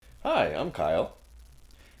Hi, I'm Kyle.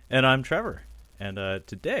 And I'm Trevor. And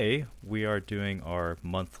today we are doing our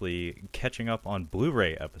monthly catching up on Blu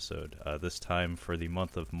ray episode, this time for the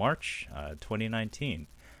month of March 2019.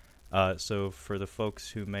 So, for the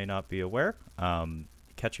folks who may not be aware,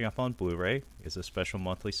 catching up on Blu ray is a special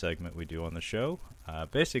monthly segment we do on the show.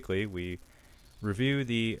 Basically, we review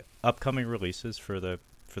the upcoming releases for the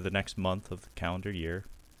next month of the calendar year,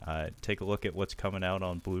 take a look at what's coming out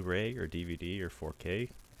on Blu ray or DVD or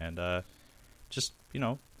 4K, and just,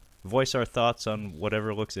 voice our thoughts on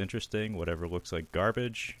whatever looks interesting, whatever looks like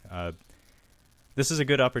garbage. This is a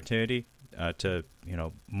good opportunity to,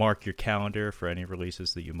 mark your calendar for any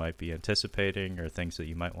releases that you might be anticipating or things that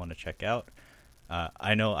you might want to check out.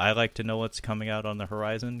 I know I like to know what's coming out on the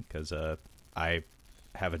horizon because I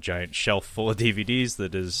have a giant shelf full of DVDs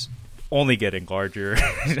that is only getting larger.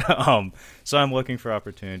 So I'm looking for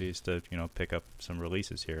opportunities to, pick up some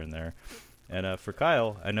releases here and there. And for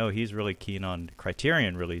Kyle, I know he's really keen on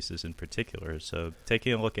Criterion releases in particular, so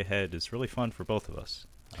taking a look ahead is really fun for both of us.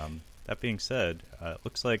 That being said, it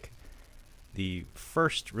looks like the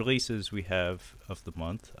first releases we have of the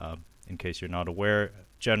month, in case you're not aware,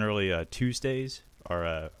 generally Tuesdays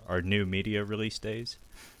are our new media release days.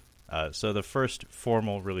 So the first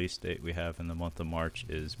formal release date we have in the month of March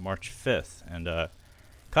is March 5th. And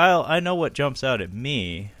Kyle, I know what jumps out at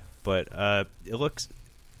me, but it looks...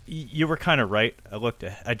 You were kind of right.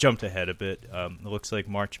 I jumped ahead a bit. It looks like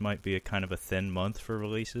March might be a kind of a thin month for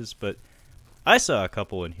releases, but I saw a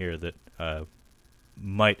couple in here that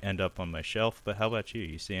might end up on my shelf. But how about you?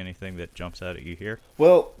 You see anything that jumps out at you here?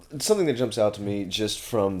 Well, something that jumps out to me just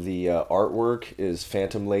from the artwork is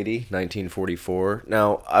Phantom Lady, 1944.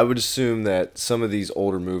 Now, I would assume that some of these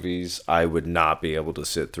older movies I would not be able to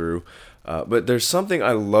sit through. But there's something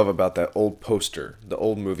I love about that old poster, the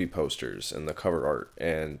old movie posters and the cover art,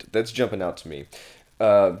 and that's jumping out to me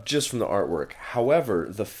just from the artwork. However,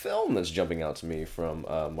 the film that's jumping out to me from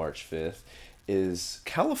March 5th is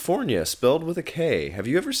California, spelled with a K. Have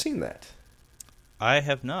you ever seen that? I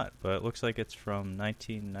have not, but it looks like it's from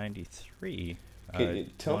 1993. Can you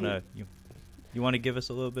tell me? You want to give us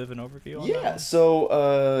a little bit of an overview on that Yeah, one?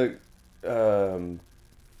 so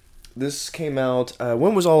this came out.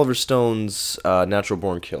 When was Oliver Stone's Natural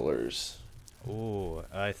Born Killers? Oh,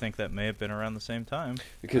 I think that may have been around the same time.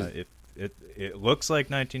 Because It looks like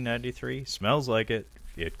 1993, smells like it.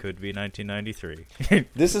 It could be 1993.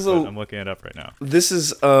 this is I'm looking it up right now. this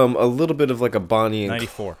is a little bit of like a Bonnie and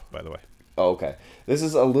 94, by the way. Oh, okay. This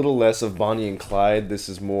is a little less of Bonnie and Clyde. This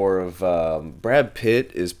is more of Brad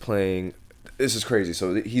Pitt is playing. This is crazy.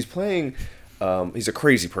 So he's playing. He's a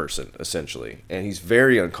crazy person essentially, and he's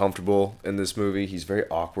very uncomfortable in this movie. He's very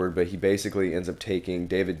awkward, but he basically ends up taking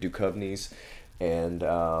David Duchovny's, and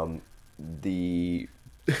the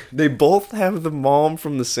they both have the mom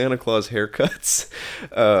from the Santa Claus haircuts.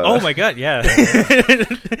 Oh my god, yeah.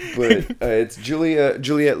 But it's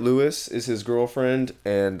Juliette Lewis is his girlfriend,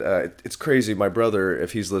 and it's crazy. My brother,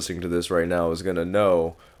 if he's listening to this right now, is gonna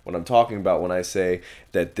know what I'm talking about when I say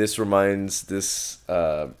that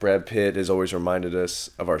Brad Pitt has always reminded us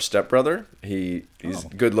of our stepbrother. He's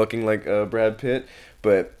good looking like Brad Pitt,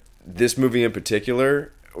 but this movie in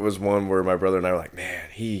particular was one where my brother and I were like, man,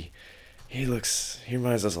 he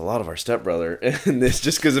reminds us a lot of our stepbrother, and this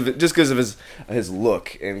just because of his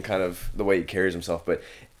look and kind of the way he carries himself. But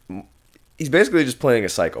he's basically just playing a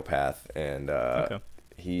psychopath, and Okay.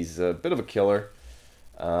 he's a bit of a killer.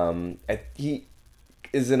 He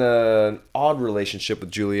is in an odd relationship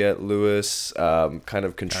with Juliette Lewis, kind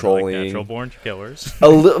of controlling. Like Natural Born Killers. A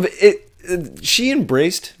little bit. She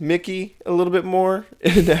embraced Mickey a little bit more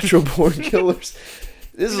in Natural Born Killers.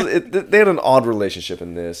 They had an odd relationship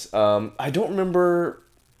in this. I don't remember.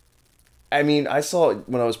 I mean, I saw it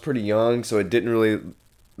when I was pretty young, so it didn't really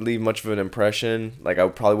leave much of an impression. Like, I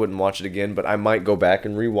probably wouldn't watch it again, but I might go back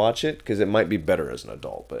and rewatch it because it might be better as an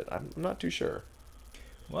adult. But I'm not too sure.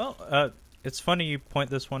 Well, it's funny you point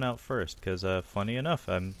this one out first, because funny enough,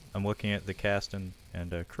 I'm looking at the cast and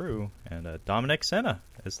crew, and Dominic Sena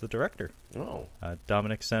is the director. Oh,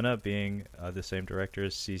 Dominic Sena being the same director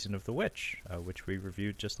as Season of the Witch, which we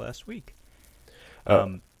reviewed just last week.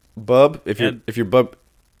 Bub, and-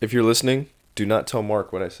 if you're listening, do not tell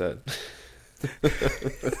Mark what I said.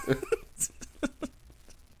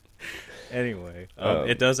 Anyway,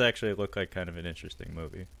 it does actually look like kind of an interesting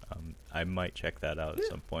movie. I might check that out at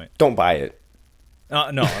some point. Don't buy it.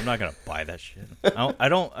 No, I'm not gonna buy that shit. I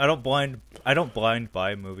don't blind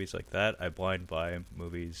buy movies like that. I blind buy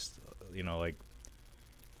movies, like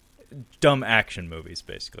dumb action movies,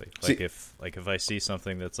 basically. Like See- if I see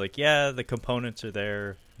something that's like, yeah, the components are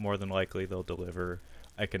there, more than likely they'll deliver.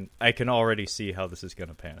 I can already see how this is going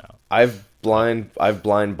to pan out. I've blind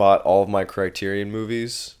bought all of my Criterion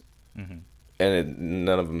movies, and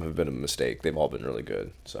none of them have been a mistake. They've all been really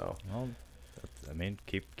good. So, well, I mean,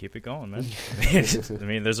 keep it going, man. I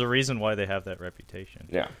mean, there's a reason why they have that reputation.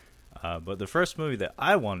 yeah. But the first movie that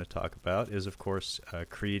I want to talk about is, of course,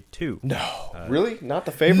 Creed 2. No, really, not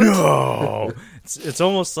the favorite. No, it's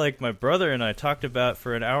almost like my brother and I talked about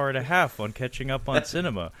for an hour and a half on Catching Up on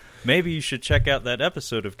Cinema. Maybe you should check out that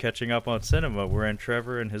episode of Catching Up on Cinema wherein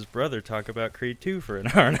Trevor and his brother talk about Creed 2 for an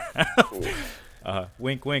hour and a half.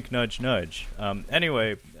 Wink, wink, nudge, nudge.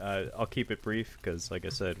 Anyway, I'll keep it brief because, like I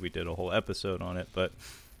said, we did a whole episode on it. But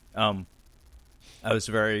I was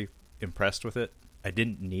very impressed with it. I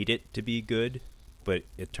didn't need it to be good, but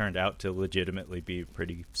it turned out to legitimately be a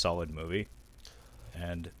pretty solid movie.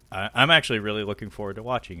 And I'm actually really looking forward to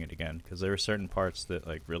watching it again because there are certain parts that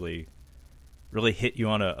like really hit you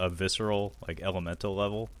on a visceral, like elemental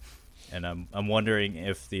level. And I'm wondering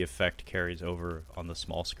if the effect carries over on the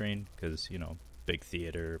small screen because, you know, big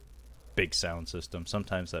theater, big sound system.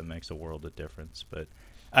 Sometimes that makes a world of difference, but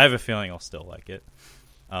I have a feeling I'll still like it.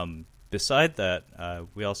 Beside that,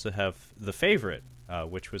 we also have The Favorite,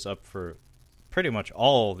 which was up for pretty much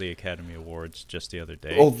all the Academy Awards just the other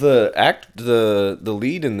day. Well, the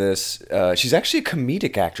lead in this, she's actually a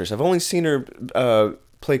comedic actress. I've only seen her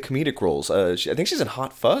play comedic roles. I think she's in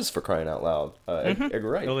Hot Fuzz, for crying out loud. Edgar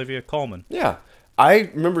Wright. Olivia Colman. Yeah.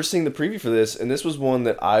 I remember seeing the preview for this, and this was one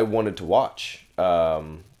that I wanted to watch. I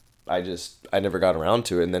never got around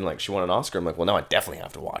to it, and then like she won an Oscar. I'm like, well, now I definitely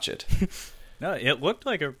have to watch it. No, it looked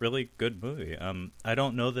like a really good movie. I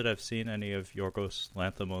don't know that I've seen any of Yorgos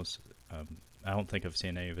Lanthimos. I don't think I've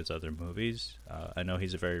seen any of his other movies. I know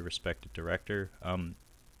he's a very respected director.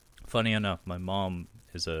 Funny enough, my mom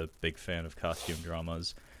is a big fan of costume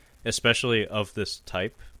dramas, especially of this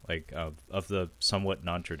type, like of the somewhat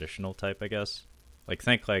non-traditional type, I guess. Like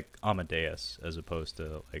think like Amadeus as opposed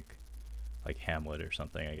to like Hamlet or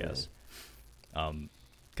something, I guess.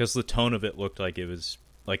 Because the tone of it looked like it was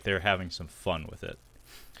like they're having some fun with it.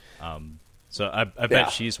 So I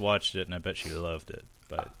bet she's watched it and I bet she loved it.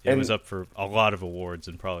 But it was up for a lot of awards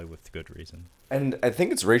and probably with good reason. And I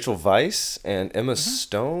think it's Rachel Weisz and Emma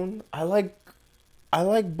Stone. I like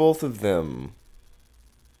both of them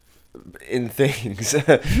in things.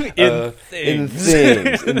 in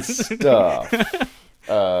things and stuff.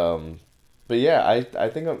 But yeah, I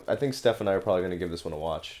think Steph and I are probably going to give this one a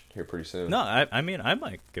watch here pretty soon. No, I mean I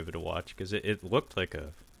might give it a watch because it looked like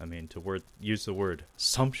use the word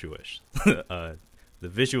sumptuous. The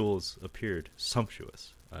visuals appeared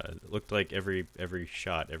sumptuous. It looked like every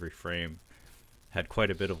shot, every frame had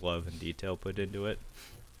quite a bit of love and detail put into it,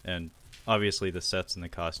 and obviously the sets and the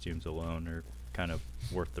costumes alone are kind of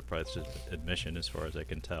worth the price of admission as far as I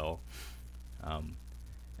can tell.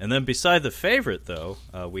 And then beside The Favorite, though,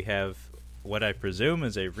 we have what I presume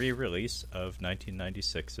is a re-release of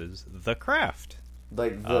 1996's The Craft.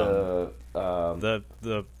 Like the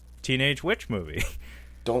teenage witch movie.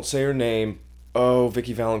 Don't say her name. Oh,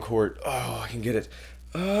 Vicky Valancourt. Oh, I can get it.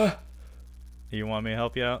 You want me to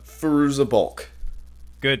help you out? Fairuza Balk.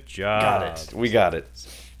 Good job. Got it. We got it.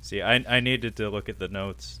 See, I needed to look at the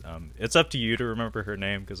notes. It's up to you to remember her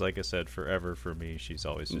name because, like I said, forever for me, she's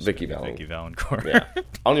always just Vicky Valancourt. Yeah, I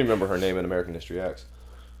don't even remember her name in American History X.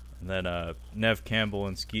 And then Nev Campbell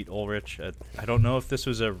and Skeet Ulrich. I don't know if this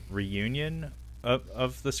was a reunion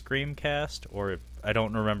of the Scream cast or I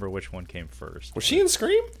don't remember which one came first. Was she in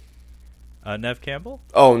Scream? Nev Campbell?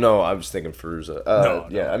 Oh no, I was thinking Fairuza. No.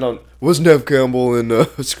 Yeah, I don't. Was Nev Campbell in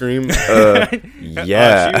Scream?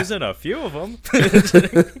 Yeah, she was in a few of them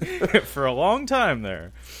for a long time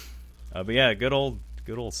there. But yeah, good old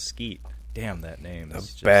Skeet. Damn, that name.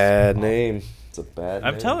 It's a bad name. It's a bad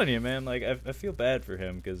name. I'm telling you, man. Like I feel bad for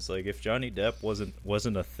him because like if Johnny Depp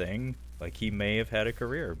wasn't a thing, like he may have had a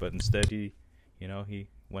career, but instead he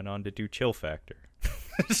went on to do Chill Factor.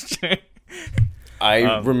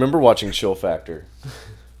 I remember watching Chill Factor.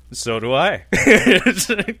 So do I.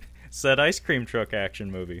 It's that ice cream truck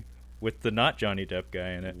action movie with the not Johnny Depp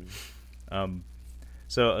guy in it.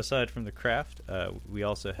 So aside from The Craft, we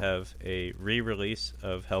also have a re-release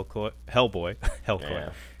of Hellboy. Yeah.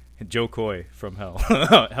 Joe Coy from Hell.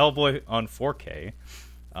 Hellboy on 4K.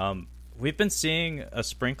 We've been seeing a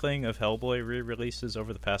sprinkling of Hellboy re-releases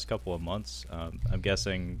over the past couple of months. I'm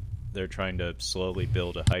guessing they're trying to slowly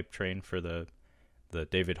build a hype train for the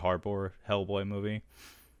David Harbour Hellboy movie.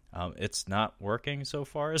 It's not working so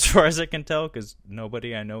far as I can tell, because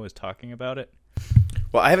nobody I know is talking about it.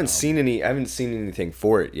 Well, I haven't seen anything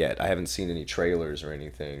for it yet. I haven't seen any trailers or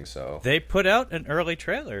anything. So they put out an early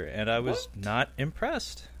trailer, and I was not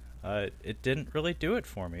impressed. it didn't really do it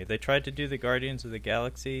for me. They tried to do the Guardians of the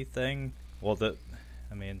Galaxy thing. Well,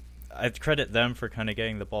 I mean, I'd credit them for kind of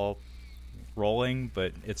getting the ball rolling,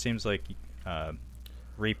 but it seems like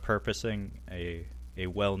repurposing a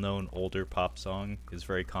well-known older pop song is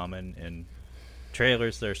very common in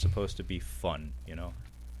trailers that are supposed to be fun, you know.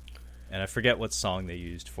 And I forget what song they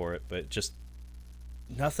used for it, but just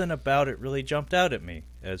nothing about it really jumped out at me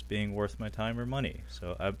as being worth my time or money.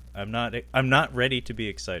 So I'm not ready to be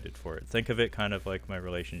excited for it. Think of it kind of like my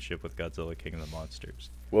relationship with Godzilla King of the Monsters.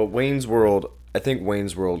 Well, Wayne's World, I think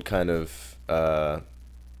Wayne's World kind of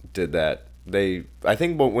did that. I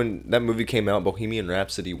think when that movie came out, Bohemian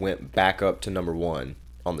Rhapsody went back up to number 1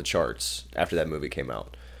 on the charts after that movie came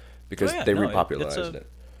out because they repopularized it.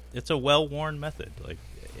 It's a well-worn method. Like,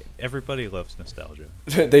 everybody loves nostalgia.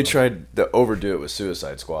 They tried to overdo it with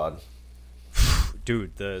Suicide Squad.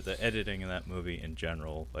 Dude, the editing in that movie in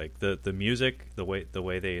general, like the music, the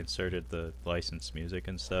way they inserted the licensed music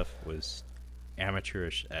and stuff was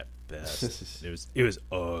amateurish at best. it was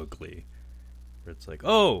ugly. Where it's like,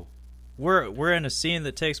 oh, we're in a scene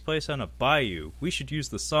that takes place on a bayou. We should use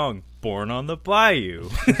the song "Born on the Bayou."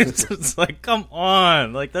 It's like, come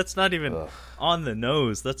on, like that's not even on the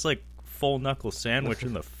nose. That's like full knuckle sandwich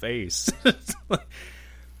in the face.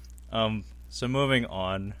 So moving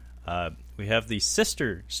on, we have the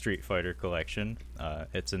Sister Street Fighter collection.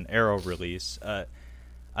 It's an Arrow release.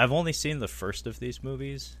 I've only seen the first of these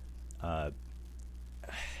movies.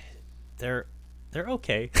 They're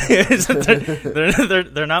okay.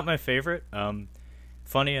 they're not my favorite.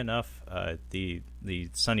 Funny enough, the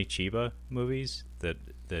Sonny Chiba movies that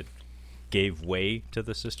gave way to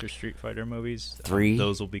the Sister Street Fighter movies. 3.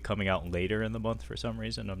 Those will be coming out later in the month for some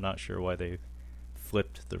reason. I'm not sure why they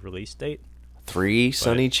flipped the release date. 3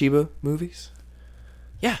 Sonny Chiba movies?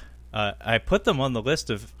 Yeah. I put them on the list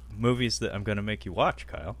of movies that I'm going to make you watch,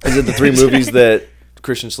 Kyle. Is it the 3 movies that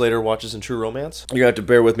Christian Slater watches in True Romance? You're going to have to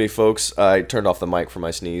bear with me, folks. I turned off the mic for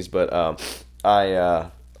my sneeze, but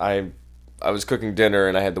I was cooking dinner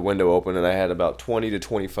and I had the window open and I had about 20 to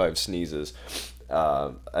 25 sneezes.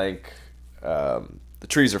 I think the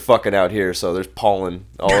trees are fucking out here, so there's pollen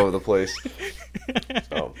all over the place.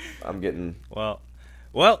 So I'm getting... Well,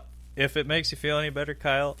 if it makes you feel any better,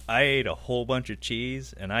 Kyle, I ate a whole bunch of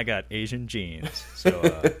cheese and I got Asian genes. So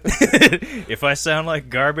if I sound like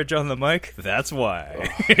garbage on the mic, that's why.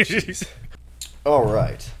 All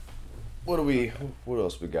right. What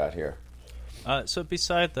else we got here? So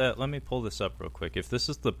beside that, let me pull this up real quick. If this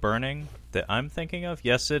is The Burning that I'm thinking of,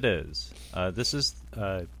 yes, it is. This is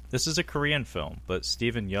a Korean film, but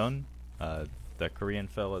Steven Yeun, that Korean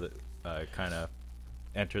fellow that kind of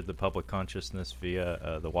entered the public consciousness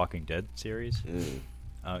via the Walking Dead series.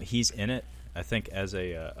 He's in it, I think, as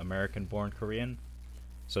a American-born Korean,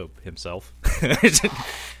 so himself.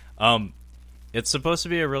 It's supposed to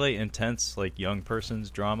be a really intense, like, young person's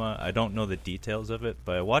drama. I don't know the details of it,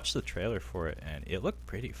 but I watched the trailer for it, and it looked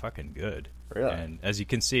pretty fucking good. Really? And as you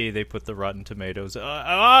can see, they put the Rotten Tomatoes.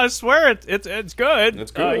 I swear it's good.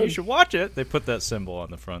 It's good. You should watch it. They put that symbol on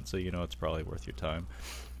the front, so you know it's probably worth your time.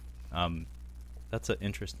 That's an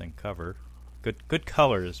interesting cover. Good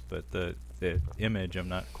colors, but the image, I'm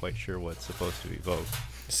not quite sure what's supposed to evoke.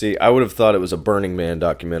 See, I would have thought it was a Burning Man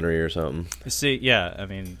documentary or something. See, yeah, I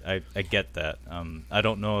mean, I get that. I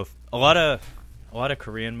don't know if a lot of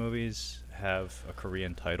Korean movies have a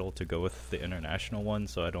Korean title to go with the international one,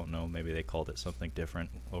 so I don't know. Maybe they called it something different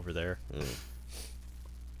over there.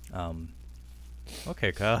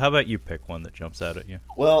 Okay, Kyle, how about you pick one that jumps out at you?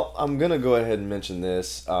 Well, I'm gonna go ahead and mention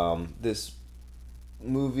this. This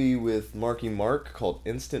movie with Marky Mark called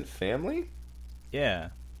Instant Family. Yeah.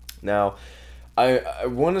 Now, I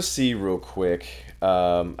want to see real quick.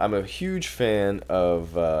 I'm a huge fan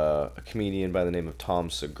of a comedian by the name of Tom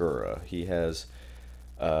Segura. He's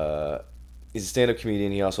a stand-up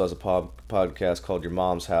comedian. He also has a podcast called Your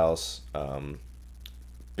Mom's House.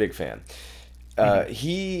 Big fan.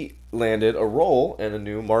 He landed a role in a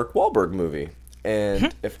new Mark Wahlberg movie.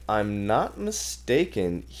 And if I'm not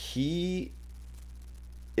mistaken,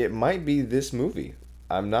 it might be this movie.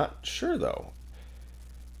 I'm not sure, though.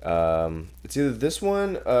 It's either this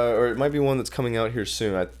one, or it might be one that's coming out here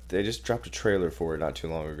soon. They just dropped a trailer for it not too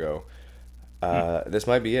long ago. This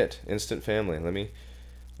might be it. Instant Family. Let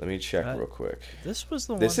me check real quick. This was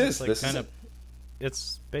the one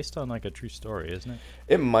it's based on like a true story, isn't it?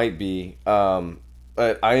 It might be.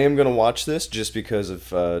 But I am going to watch this just because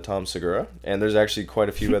of Tom Segura. And there's actually quite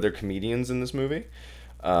a few other comedians in this movie.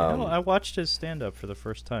 I watched his stand-up for the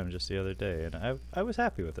first time just the other day, and I was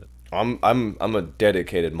happy with it. I'm a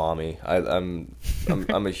dedicated mommy. I'm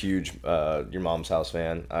a huge Your Mom's House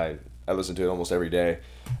fan. I I listen to it almost every day.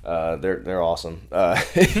 They're awesome.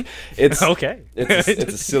 It's Okay. it's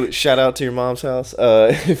a silly shout out to your mom's house.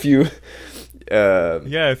 If you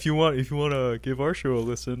Yeah, if you want to give our show a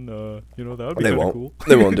listen, that would be they kind of won't cool.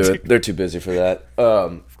 they won't do it. They're too busy for that.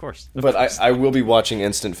 Of course. But I will be watching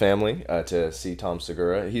Instant Family to see Tom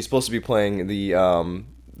Segura. He's supposed to be playing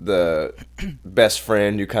the best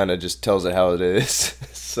friend who kind of just tells it how it is.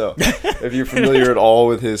 So if you're familiar at all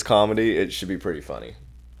with his comedy, it should be pretty funny.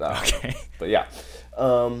 Okay. But yeah.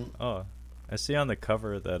 Oh, I see on the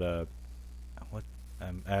cover that what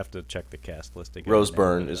I have to check the cast list again. Rose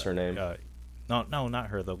Byrne is her name. No, not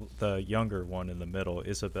her. The younger one in the middle,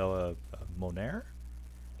 Isabella Moner.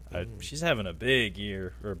 She's having a big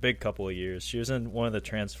year, or a big couple of years. She was in one of the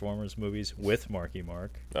Transformers movies with Marky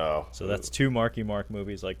Mark. Oh. So that's 2 Marky Mark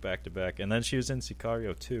movies like back to back. And then she was in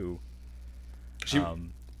Sicario 2.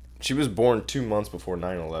 She was born 2 months before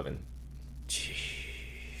 9/11.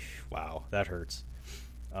 Wow, that hurts.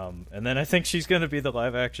 And then I think she's going to be the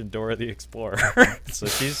live action Dora the Explorer. So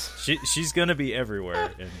she's going to be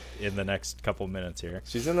everywhere in the next couple minutes here.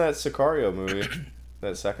 She's in that Sicario movie.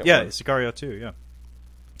 That second Yeah, one. Sicario 2, yeah.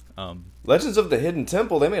 Legends of the Hidden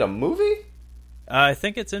Temple, they made a movie? I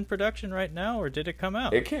think it's in production right now, or did it come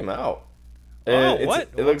out? It came out. Oh, what?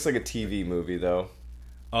 It looks like a TV movie, though.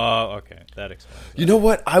 Oh, okay. That explains it. You know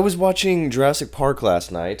what? I was watching Jurassic Park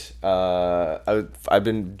last night. I've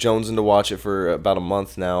been jonesing to watch it for about a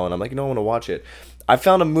month now, and I'm like, I want to watch it. I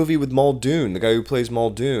found a movie with Muldoon, the guy who plays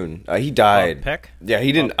Muldoon. He died. Peck? Yeah,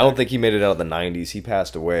 he didn't. I don't think he made it out of the 90s. He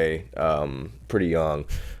passed away pretty young.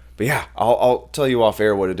 But yeah, I'll tell you off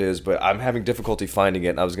air what it is, but I'm having difficulty finding it,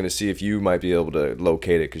 and I was going to see if you might be able to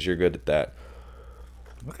locate it, because you're good at that.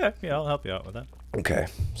 Okay, yeah, I'll help you out with that. Okay,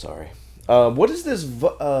 sorry. What is this?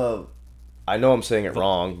 I know I'm saying it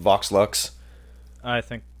wrong. Vox Lux. I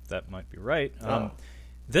think that might be right.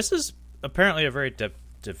 This is apparently a very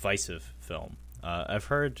divisive film. I've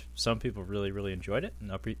heard some people really, really enjoyed it,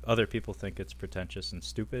 and other people think it's pretentious and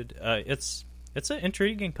stupid. It's an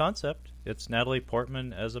intriguing concept. It's Natalie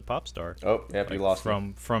Portman as a pop star. Oh, yep, you lost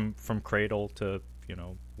me. From cradle to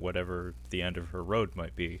whatever the end of her road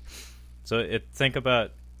might be. So think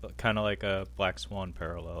about kind of like a Black Swan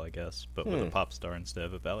parallel, I guess, but with a pop star instead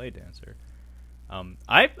of a ballet dancer.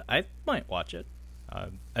 I might watch it.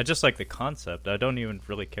 I just like the concept. I don't even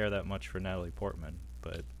really care that much for Natalie Portman,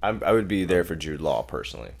 but I would be there for Jude Law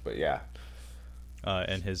personally, but yeah.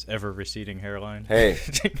 And his ever receding hairline. Hey,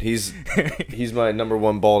 he's my number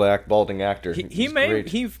one balding actor. He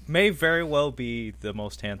may very well be the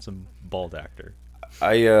most handsome bald actor.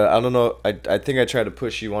 I don't know. I think I tried to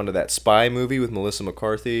push you onto that Spy movie with Melissa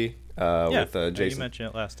McCarthy. With Jason. You mentioned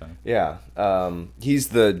it last time. Yeah, he's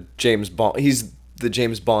the James Bond. He's the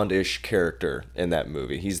James Bond-ish character in that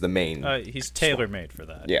movie. He's the main. He's tailor-made for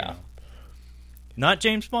that. Yeah. Not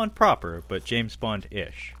James Bond proper, but James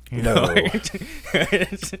Bond-ish. No.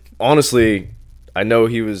 Honestly, I know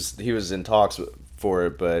he was in talks for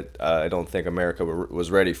it, but I don't think America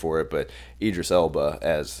was ready for it. But Idris Elba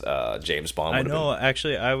as James Bond. I know.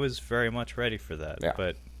 Actually, I was very much ready for that. Yeah.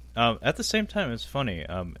 But at the same time, it's funny.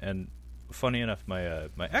 And funny enough, my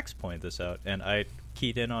ex pointed this out, and I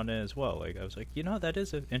keyed in on it as well. Like I was like, that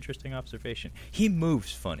is an interesting observation. He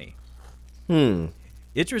moves funny.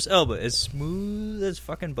 Idris Elba, as smooth as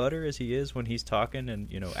fucking butter as he is when he's talking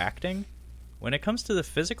and acting, when it comes to the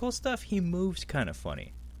physical stuff, he moves kind of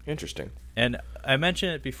funny. Interesting. And I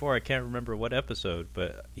mentioned it before. I can't remember what episode,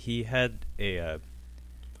 but he had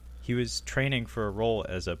he was training for a role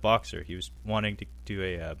as a boxer. He was wanting to do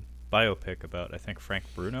a biopic about, I think, Frank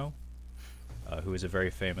Bruno, who is a very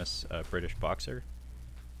famous British boxer.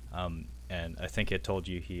 And I think it told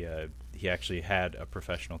you he actually had a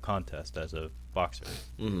professional contest as a boxer,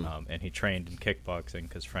 and he trained in kickboxing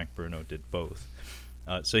because Frank Bruno did both.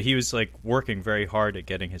 So he was like working very hard at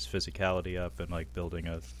getting his physicality up and like building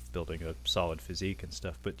a solid physique and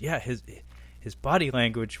stuff. But yeah, his body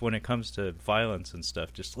language when it comes to violence and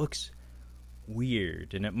stuff just looks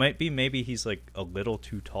weird, and it might be maybe he's like a little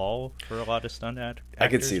too tall for a lot of stunt actors. I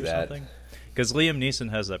could see that, because Liam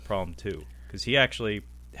Neeson has that problem too, because he actually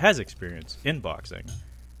has experience in boxing,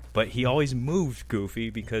 but he always moved goofy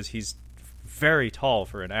because he's very tall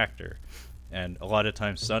for an actor, and a lot of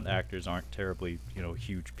times stunt actors aren't terribly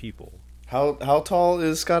huge people. How tall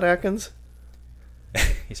is Scott Adkins?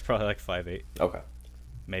 He's probably like 5'8". Okay,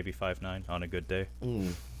 maybe 5'9" on a good day.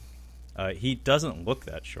 He doesn't look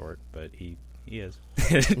that short, but he is.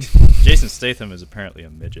 Jason Statham is apparently a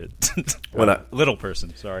midget. Little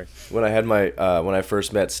person, sorry. When I had when I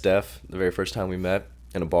first met Steph, the very first time we met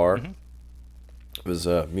in a bar, it was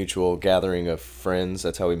a mutual gathering of friends.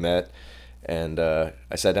 That's how we met. And I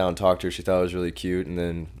sat down and talked to her. She thought it was really cute. And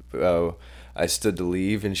then I stood to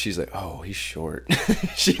leave, and she's like, "Oh, he's short."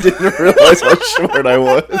 She didn't realize how short I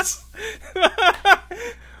was.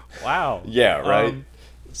 Wow. Yeah, right.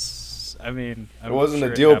 I mean, it wasn't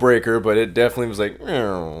a deal breaker, but it definitely was like,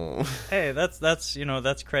 "Meow." Hey, that's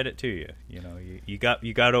that's credit to you. You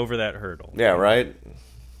got over that hurdle. Yeah, right.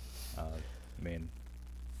 I mean,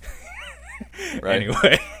 right.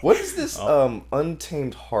 Anyway, what is this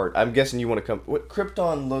Untamed Heart? I'm guessing you want to come. What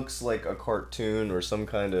Krypton looks like a cartoon or some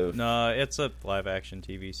kind of. No, it's a live action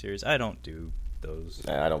TV series. I don't do those.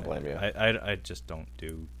 I don't blame you. I just don't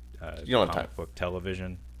do. You don't have comic time. book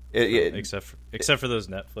television. Except for those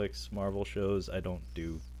Netflix Marvel shows, I don't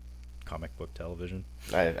do comic book television.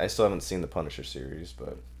 I still haven't seen the Punisher series,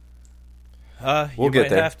 but we'll get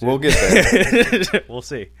there. Have to. We'll get there. We'll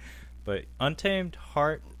see. But Untamed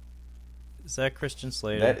Heart, is that Christian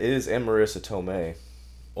Slater? That is, and Marissa Tomei.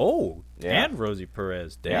 Oh, yeah. And Rosie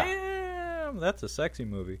Perez. Damn, that's a sexy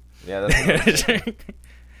movie. Yeah, that's.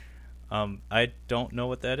 I don't know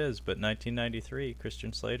what that is, but 1993,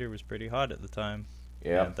 Christian Slater was pretty hot at the time.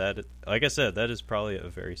 Yeah. And that, like I said, that is probably a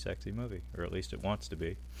very sexy movie, or at least it wants to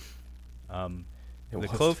be. The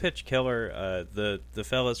Clove Hitch Killer, the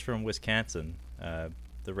fellas from Wisconsin,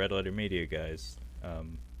 the Red Letter Media guys,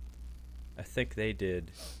 I think they did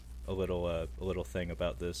a little thing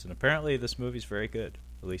about this, and apparently this movie's very good,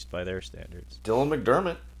 at least by their standards. Dylan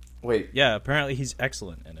McDermott. Wait. Yeah, apparently he's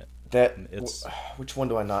excellent in it. Which one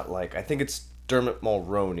do I not like? I think it's Dermot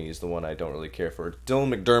Mulroney is the one I don't really care for.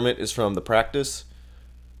 Dylan McDermott is from The Practice.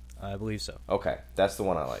 I believe so. Okay, that's the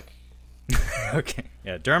one I like. Okay,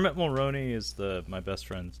 yeah, Dermot Mulroney is my best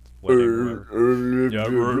friend's wedding.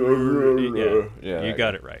 Yeah, you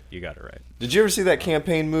got it right. Did you ever see that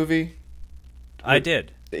campaign movie? I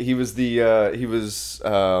did. He was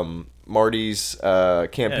Marty's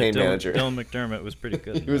campaign manager. Dylan McDermott was pretty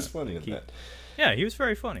good. He was funny in that. Yeah, he was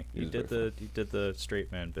very funny. He did the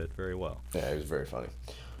straight man bit very well. Yeah, he was very funny.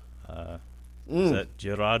 Is that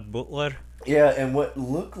Gerard Butler? Yeah, and what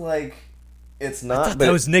looked like it's not. I thought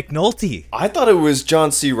that was Nick Nolte. I thought it was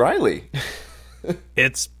John C. Reilly.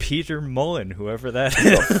 It's Peter Mullen, whoever that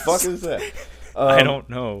is. What the fuck is that? I don't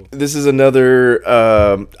know. This is another.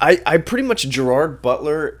 I pretty much Gerard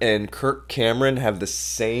Butler and Kirk Cameron have the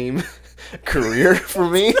same career for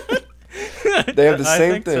me. They have the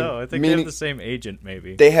same thing. So. I think they have the same agent,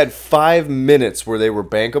 maybe. They had 5 minutes where they were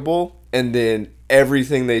bankable, and then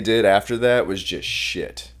everything they did after that was just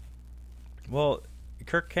shit. Well,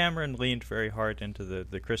 Kirk Cameron leaned very hard into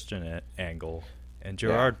the Christian angle, and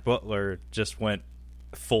Gerard Butler just went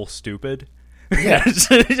full stupid. Yeah.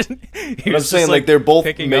 I'm saying, like, they're both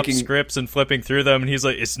picking up scripts and flipping through them, and he's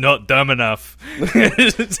like, "It's not dumb enough."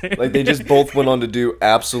 Like, they just both went on to do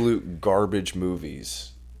absolute garbage movies.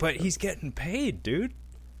 But he's getting paid, dude.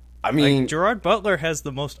 I mean, like, Gerard Butler has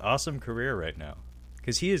the most awesome career right now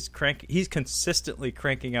because he's consistently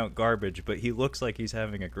cranking out garbage, but he looks like he's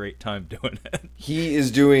having a great time doing it. He is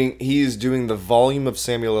doing the volume of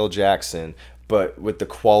Samuel L. Jackson, but with the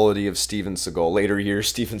quality of Steven Seagal. Later years,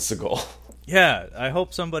 Steven Seagal. Yeah, I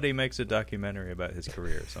hope somebody makes a documentary about his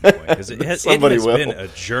career at some point because it has been a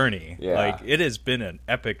journey. Yeah. Like, it has been an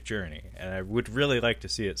epic journey, and I would really like to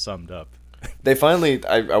see it summed up. They finally,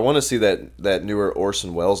 I want to see that newer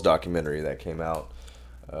Orson Welles documentary that came out.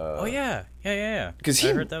 Oh yeah. Because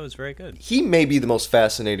I heard that was very good. He may be the most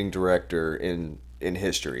fascinating director in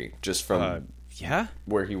history, just from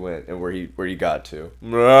where he went and where he got to.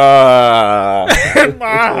 Oh,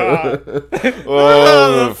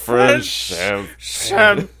 the French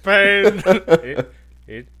champagne.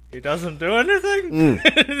 He doesn't do anything.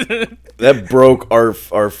 That broke our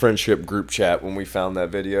friendship group chat when we found that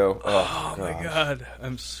video. Oh my god!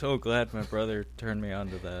 I'm so glad my brother turned me on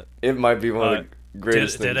to that. It might be one of the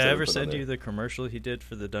greatest things. Did I ever send you the commercial he did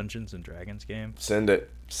for the Dungeons and Dragons game? Send it,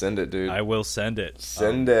 dude. I will send it.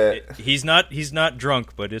 Send it. He's not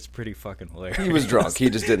drunk, but it's pretty fucking hilarious. He was drunk. He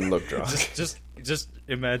just didn't look drunk. Just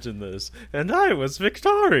imagine this. And I was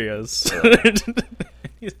victorious.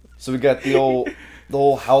 So we got the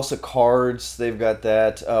whole House of Cards. They've got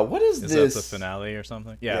that. What is this? Is that the finale or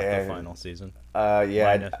something? Yeah, the final season.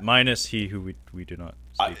 Minus he who we do not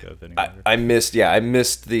speak of any longer. I missed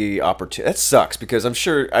the opportunity. That sucks because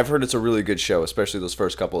I've heard it's a really good show, especially those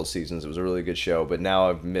first couple of seasons. It was a really good show, but now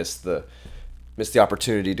I've missed the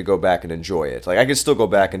opportunity to go back and enjoy it. Like, I could still go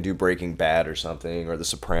back and do Breaking Bad or something, or The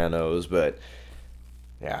Sopranos, but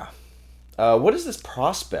yeah. What is this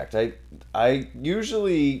Prospect?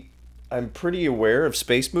 I'm pretty aware of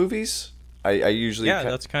space movies. I usually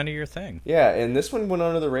that's kind of your thing. Yeah, and this one went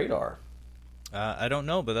under the radar. I don't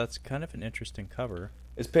know, but that's kind of an interesting cover.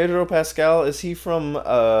 Is Pedro Pascal? Is he from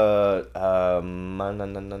na, na, na,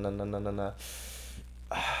 na, na, na, na, na.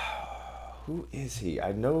 Who is he?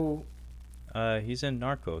 I know. He's in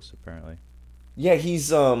Narcos apparently. Yeah,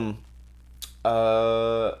 he's oh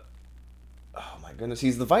my goodness,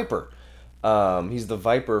 he's the Viper. He's the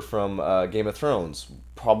Viper from Game of Thrones.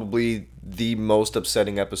 Probably the most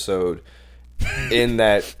upsetting episode in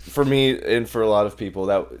that for me and for a lot of people.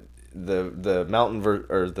 That the the Mountain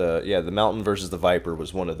versus the Viper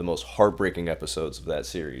was one of the most heartbreaking episodes of that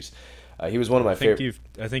series. He was one of my favorite.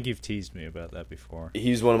 I think you've teased me about that before.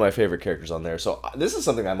 He's one of my favorite characters on there. So this is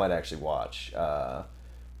something I might actually watch.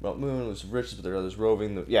 Mount Moon was rich, but there are others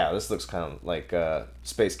roving. Yeah, this looks kind of like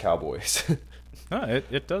Space Cowboys. No,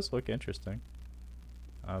 it does look interesting.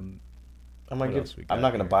 I'm not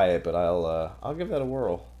gonna buy it, but I'll give that a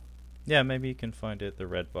whirl. Yeah, maybe you can find it at the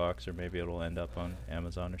Redbox, or maybe it'll end up on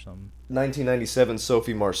Amazon or something. 1997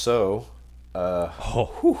 Sophie Marceau.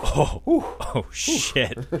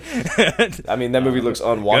 Shit! I mean, that movie looks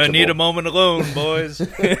unwatchable. Gonna need a moment alone, boys.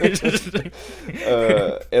 It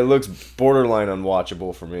looks borderline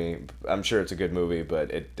unwatchable for me. I'm sure it's a good movie,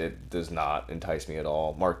 but it does not entice me at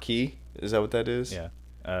all. Marquis, is that what that is? Yeah,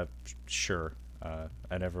 sure.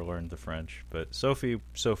 I never learned the French, but Sophie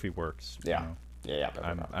works. Yeah, you know.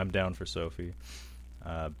 yeah. I'm down for Sophie.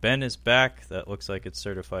 Ben is back. That looks like it's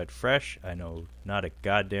certified fresh. I know not a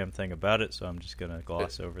goddamn thing about it, so I'm just gonna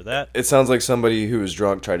gloss over that. It sounds like somebody who was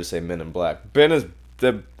drunk tried to say Men in Black. Ben is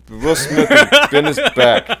Will Smith. Ben is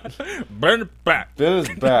back. Ben is back. Ben is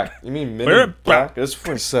back. You mean Men in Black? That's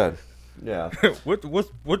what I said. Yeah. What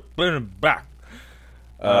Ben is back?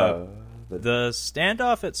 The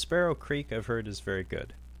standoff at Sparrow Creek, I've heard, is very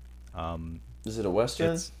good. Is it a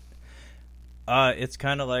Western? It's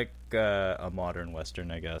kind of like a modern Western,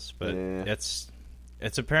 I guess, but it's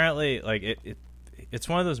apparently like it's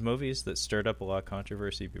one of those movies that stirred up a lot of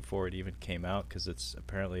controversy before it even came out, because it's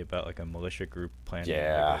apparently about like a militia group planning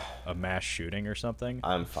like a mass shooting or something.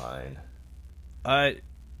 I'm fine.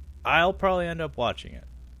 I'll probably end up watching it.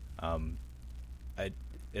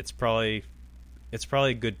 It's probably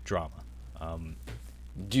a good drama.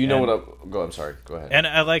 Do you know what I'm sorry. Go ahead. And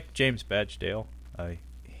I like James Badge-Dale.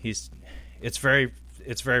 It's very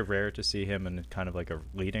rare to see him in kind of like a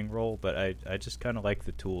leading role, but I just kind of like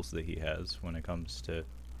the tools that he has when it comes to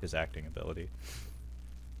his acting ability.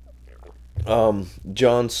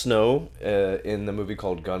 Jon Snow in the movie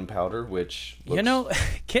called Gunpowder, which looks...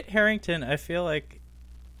 Kit Harington, I feel like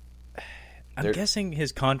I'm guessing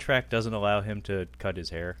his contract doesn't allow him to cut his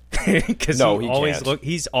hair because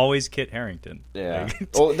he's always Kit Harington. Yeah,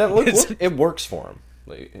 well, it works for him.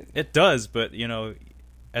 It does, but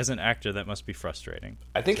as an actor, that must be frustrating.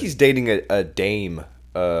 I think he's dating a dame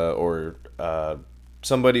or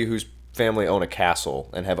somebody whose family own a castle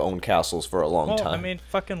and have owned castles for a long time. I mean,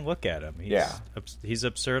 fucking look at him. He's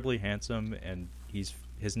absurdly handsome, and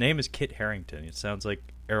his name is Kit Harington. It sounds like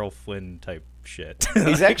Errol Flynn type shit.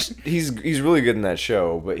 he's really good in that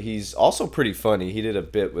show, but he's also pretty funny. He did a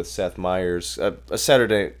bit with Seth Meyers, a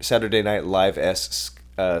Saturday Night Live-esque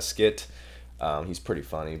skit. He's pretty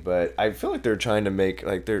funny, but I feel like they're trying to make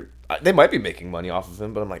they might be making money off of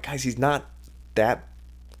him, but I'm like, guys, he's not that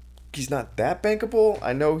bankable.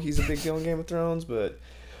 I know he's a big deal in Game of Thrones, but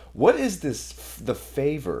what is this? The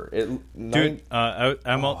Favor, dude.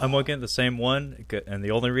 I'm looking at the same one, and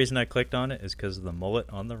the only reason I clicked on it is because of the mullet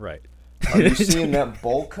on the right. Are you seeing that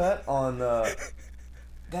bowl cut on?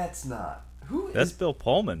 That's not That's Bill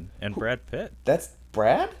Pullman and Brad Pitt. That's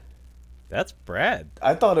Brad. That's Brad.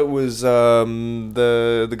 I thought it was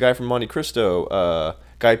the guy from Monte Cristo,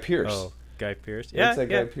 Guy Pearce. Oh, Guy Pearce. Yeah,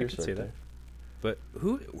 Guy Pearce right there. That. But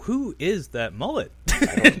who is that mullet? I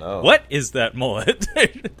don't know. What is that mullet?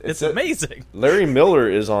 It's amazing. Larry Miller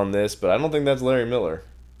is on this, but I don't think that's Larry Miller.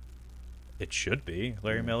 It should be.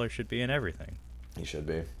 Larry Miller should be in everything. He should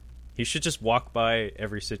be. He should just walk by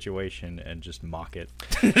every situation and just mock it.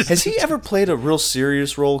 Has he ever played a real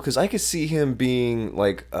serious role? Because I could see him being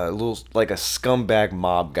like a scumbag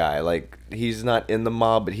mob guy. Like, he's not in the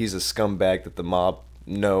mob, but he's a scumbag that the mob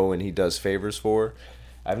know and he does favors for.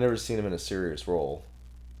 I've never seen him in a serious role.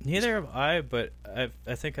 Neither have I, but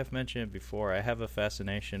I think I've mentioned it before. I have a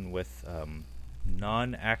fascination with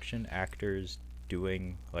non-action actors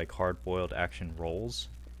doing like hard-boiled action roles.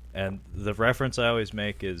 And the reference I always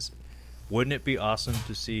make is, wouldn't it be awesome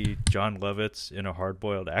to see Jon Lovitz in a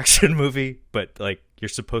hard-boiled action movie, but like you're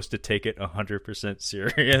supposed to take it 100%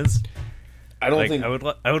 serious? I don't think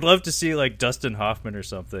I would love to see like Dustin Hoffman or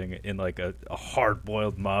something in like a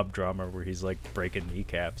hard-boiled mob drama where he's like breaking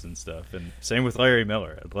kneecaps and stuff. And same with Larry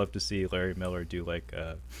Miller. I'd love to see Larry Miller do like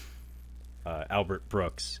Albert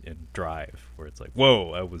Brooks in Drive, where it's like,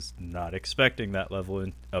 whoa, I was not expecting that level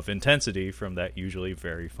of intensity from that usually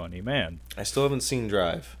very funny man. I still haven't seen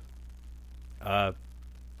Drive.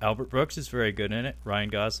 Albert Brooks is very good in it. Ryan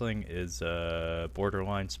Gosling is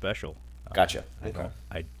borderline special. Gotcha. Okay.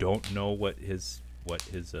 I don't know what his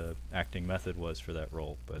acting method was for that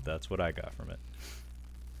role, but that's what I got from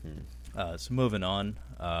it. So moving on,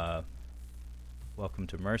 Welcome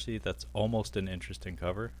to Mercy. That's almost an interesting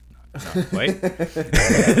cover. Not quite.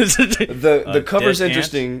 The cover's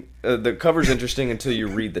interesting. The cover's interesting until you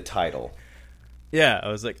read the title. Yeah, I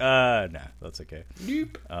was like, nah, that's okay.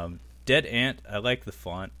 Nope. Dead Ant. I like the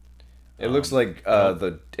font. It looks like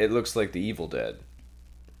the Evil Dead.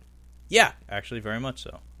 Yeah, actually, very much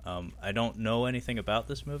so. I don't know anything about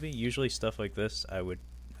this movie. Usually, stuff like this, I would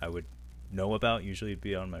know about. Usually, it'd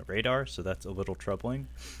be on my radar, so that's a little troubling.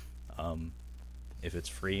 If it's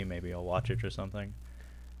free, maybe I'll watch it or something.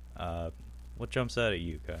 What jumps out at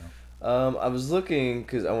you, Kyle? I was looking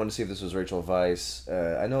because I wanted to see if this was Rachel Weisz.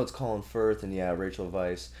 I know it's Colin Firth, and yeah, Rachel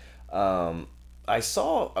Weisz. I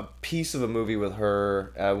saw a piece of a movie with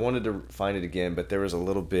her. I wanted to find it again, but there was a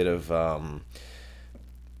little bit of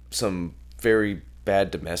some very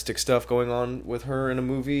bad domestic stuff going on with her in a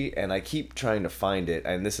movie, and I keep trying to find it,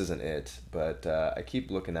 and this isn't it, but I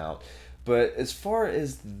keep looking out. But as far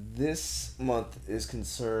as this month is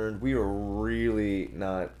concerned, we are really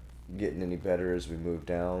not getting any better as we move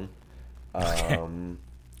down.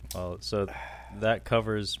 Well, so that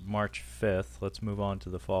covers March 5th. Let's move on to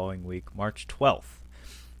the following week, March 12th.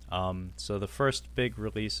 So the first big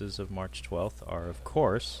releases of March 12th are, of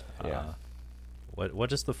course,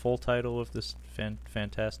 what is the full title of this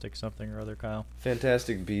fantastic something or other, Kyle?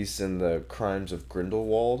 Fantastic Beasts and the Crimes of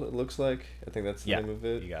Grindelwald, it looks like. I think that's the name of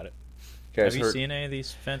it. You got it. Okay, Have you seen any of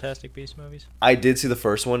these Fantastic Beasts movies? I did see the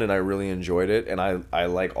first one, and I really enjoyed it, and I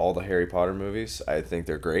like all the Harry Potter movies. I think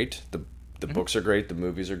they're great. The books are great. The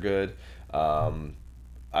movies are good.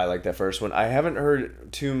 I like that first one. I haven't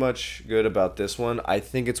heard too much good about this one. I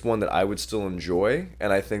think it's one that I would still enjoy,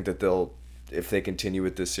 and I think that if they continue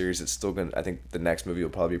with this series, it's still I think the next movie will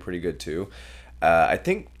probably be pretty good too. I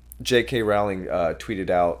think J.K. Rowling tweeted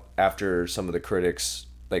out after some of the critics,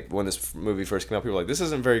 like when this movie first came out, people were like, this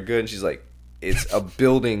isn't very good, and she's like, it's a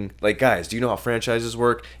building, like, guys, do you know how franchises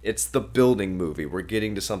work? It's the building movie. We're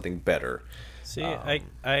getting to something better. See, I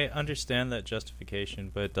understand that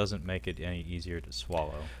justification, but it doesn't make it any easier to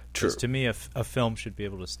swallow. True. To me, a film should be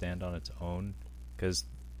able to stand on its own. Because,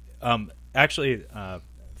 actually,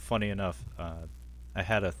 funny enough, I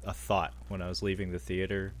had a thought when I was leaving the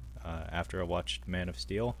theater after I watched Man of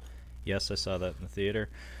Steel. Yes, I saw that in the theater.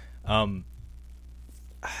 I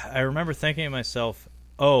remember thinking to myself,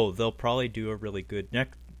 oh, they'll probably do a really good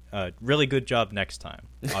job next time.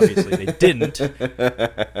 Obviously, they didn't.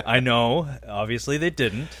 I know. Obviously, they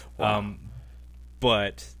didn't. Wow.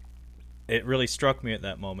 But it really struck me at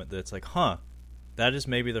that moment that it's like, that is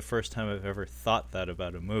maybe the first time I've ever thought that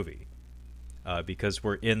about a movie. Because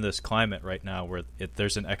we're in this climate right now where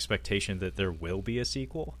there's an expectation that there will be a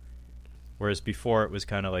sequel. Whereas before it was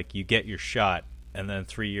kind of like you get your shot, and then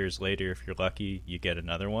 3 years later, if you're lucky, you get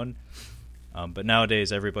another one. But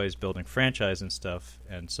nowadays, everybody's building franchise and stuff,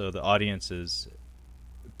 and so the audience is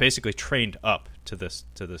basically trained up to this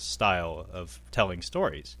style of telling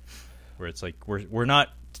stories, where it's like we're not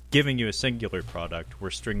giving you a singular product, we're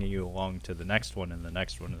stringing you along to the next one and the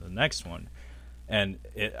next one and the next one. And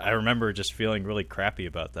I remember just feeling really crappy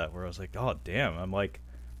about that, where I was like, oh, damn, I'm like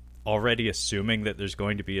already assuming that there's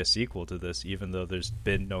going to be a sequel to this, even though there's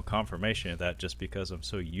been no confirmation of that, just because I'm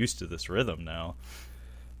so used to this rhythm now.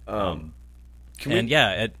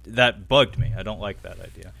 That bugged me. I don't like that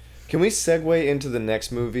idea. Can we segue into the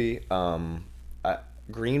next movie,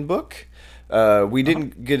 Green Book? We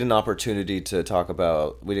didn't get an opportunity to talk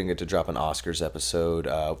about. We didn't get to drop an Oscars episode.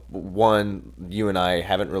 One, you and I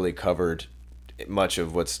haven't really covered much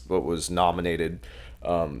of what was nominated the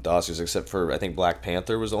Oscars, except for I think Black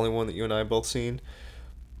Panther was the only one that you and I both seen.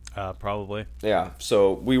 Probably. Yeah.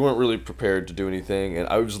 So we weren't really prepared to do anything, and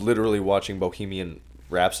I was literally watching Bohemian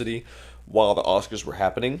Rhapsody while the Oscars were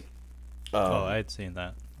happening. I had seen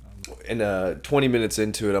that. And 20 minutes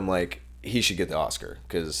into it, I'm like, he should get the Oscar,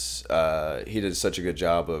 because he did such a good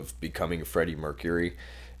job of becoming Freddie Mercury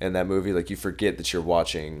in that movie. Like, you forget that you're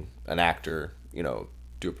watching an actor,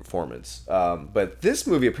 do a performance. But this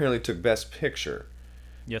movie apparently took Best Picture.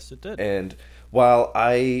 Yes, it did. And while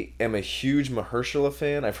I am a huge Mahershala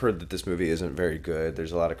fan, I've heard that this movie isn't very good.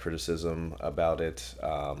 There's a lot of criticism about it.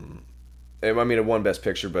 It won Best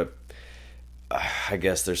Picture, but I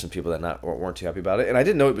guess there's some people that weren't too happy about it. And I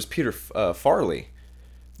didn't know it was Peter Farrelly.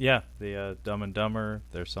 Yeah, the Dumb and Dumber.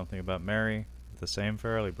 There's Something About Mary. The same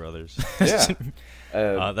Farrelly brothers.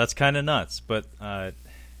 Yeah. That's kind of nuts. But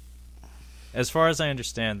as far as I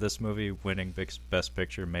understand, this movie winning Best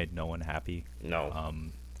Picture made no one happy. No.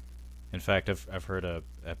 In fact, I've heard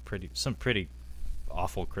some pretty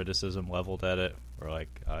awful criticism leveled at it, or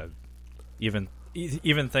like even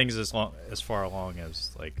things as far along as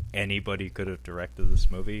like anybody could have directed this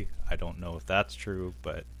movie. I don't know if that's true,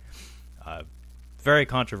 but very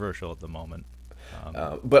controversial at the moment.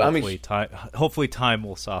 But hopefully time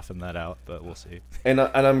will soften that out, but we'll see. And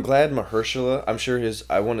I'm glad Mahershala. I'm sure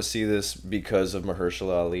I want to see this because of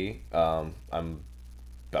Mahershala Ali. I'm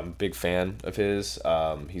a big fan of his.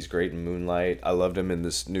 He's great in Moonlight. I loved him in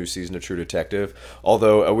this new season of True Detective.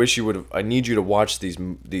 Although I wish you would have. I need you to watch this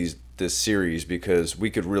series because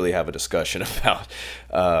we could really have a discussion about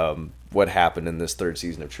what happened in this third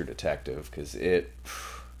season of True Detective because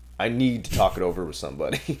I need to talk it over with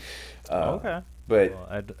somebody. Okay. But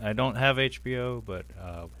well, I don't have HBO, but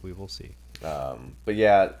we will see. But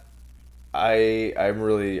yeah, I'm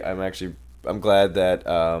glad that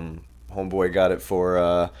Homeboy got it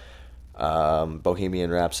for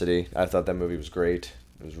Bohemian Rhapsody. I thought that movie was great.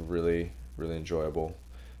 It was really, really enjoyable.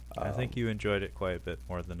 I think you enjoyed it quite a bit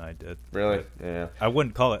more than I did. Really? Yeah. I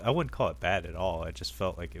wouldn't call it bad at all. I just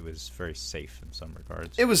felt like it was very safe in some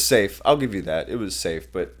regards. It was safe. I'll give you that. It was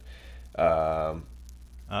safe, but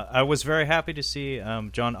I was very happy to see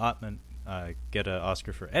John Ottman get an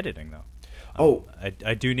Oscar for editing, though.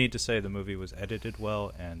 I do need to say the movie was edited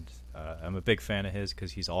well, and I'm a big fan of his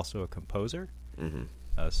because he's also a composer. Mm-hmm.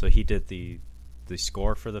 So he did the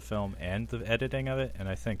score for the film and the editing of it, and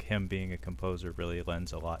I think him being a composer really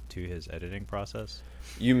lends a lot to his editing process.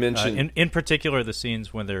 You mentioned in particular the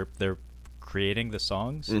scenes when they're creating the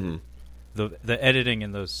songs. Mm-hmm. The editing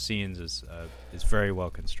in those scenes is very well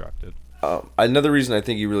constructed. Another reason I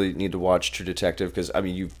think you really need to watch True Detective, because I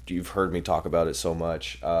mean you've heard me talk about it so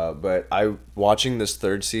much, but watching this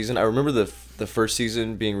third season, I remember the first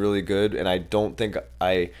season being really good, and I don't think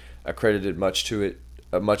I accredited much of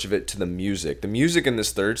it to the music. The music in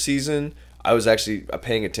this third season, I was actually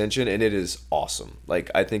paying attention, and it is awesome.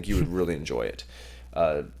 Like I think you would really enjoy it,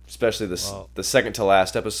 especially the second to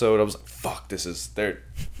last episode. I was like, "Fuck, this is it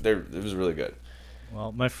was really good."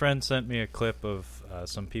 Well, my friend sent me a clip of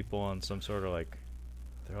some people on some sort of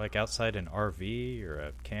they're like outside an RV or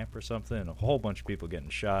a camp or something, and a whole bunch of people getting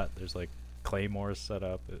shot. There's like claymores set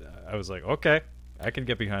up. I was like, okay, I can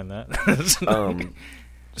get behind that.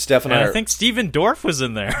 Steph and I think Steven Dorff was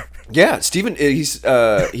in there. Yeah, Steven, he's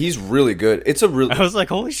really good. I was like,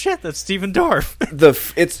 holy shit, that's Steven Dorff.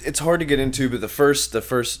 It's hard to get into, but the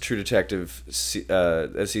first True Detective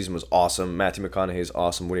season was awesome. Matthew McConaughey is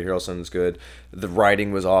awesome. Woody Harrelson is good. The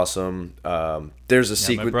writing was awesome. There's a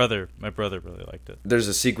sequence. My brother really liked it. There's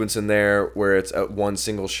a sequence in there where it's one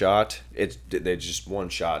single shot. They just one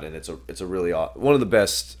shot, and it's a really one of the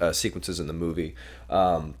best sequences in the movie.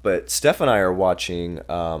 But Steph and I are watching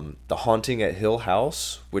The Haunting at Hill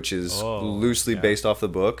House, which is loosely based off the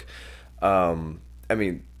book. I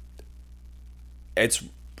mean, it's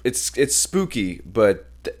spooky, but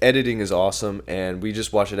the editing is awesome, and we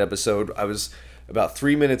just watched an episode. I was about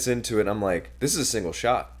 3 minutes into it, and I'm like, this is a single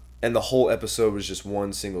shot. And the whole episode was just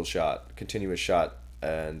one single shot, continuous shot,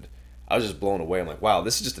 and I was just blown away. I'm like, wow,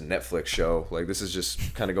 this is just a Netflix show. Like, this is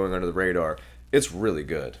just kind of going under the radar. It's really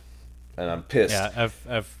good, and I'm pissed. Yeah,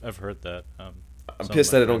 I've heard that. I'm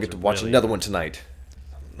pissed that I don't get to watch another one tonight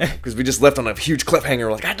because we just left on a huge cliffhanger.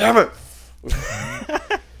 We're like, God damn it!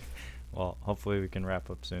 Well, hopefully we can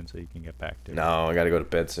wrap up soon so you can get back to it. No, I got to go to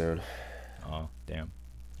bed soon. Oh, damn.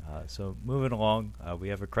 So moving along, we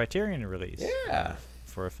have a Criterion release. Yeah.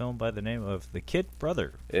 For a film by the name of The Kid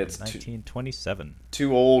Brother. It's 1927.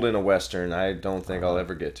 Too old in a Western. I don't think I'll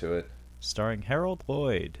ever get to it. Starring Harold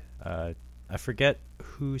Lloyd. I forget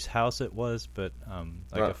whose house it was, but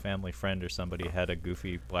a family friend or somebody had a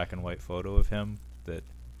goofy black and white photo of him.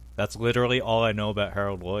 That's literally all I know about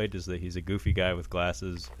Harold Lloyd, is that he's a goofy guy with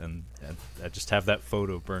glasses, and I just have that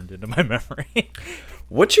photo burned into my memory.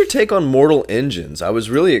 What's your take on Mortal Engines? I was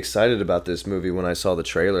really excited about this movie when I saw the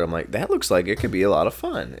trailer. I'm like, that looks like it could be a lot of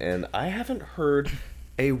fun, and I haven't heard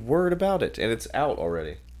a word about it, and it's out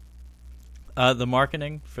already. The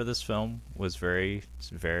marketing for this film was very,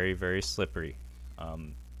 very, very slippery.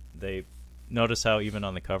 They notice how even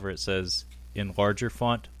on the cover it says in larger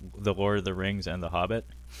font, The Lord of the Rings and The Hobbit.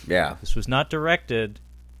 Yeah. This was not directed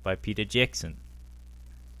by Peter Jackson.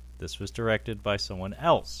 This was directed by someone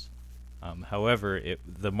else. However,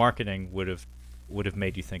 the marketing would have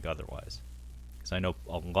made you think otherwise. Because I know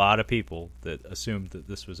a lot of people that assumed that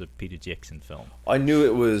this was a Peter Jackson film. I knew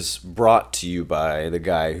it was brought to you by the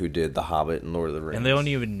guy who did The Hobbit and Lord of the Rings. And they don't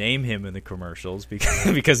even name him in the commercials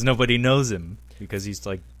because nobody knows him. Because he's,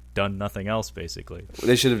 like, done nothing else, basically.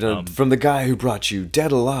 They should have done from the guy who brought you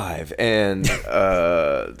Dead Alive and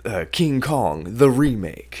King Kong, the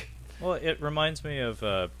remake. Well, it reminds me of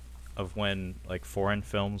when, like, foreign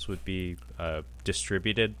films would be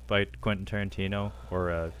distributed by Quentin Tarantino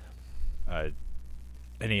or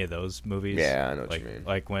any of those movies. Yeah, I know what like, you mean.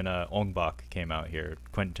 Like when Ong Bak came out here,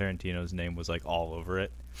 Quentin Tarantino's name was, like, all over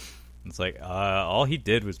it. It's like, all he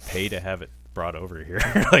did was pay to have it brought over here.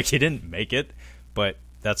 Like, he didn't make it, but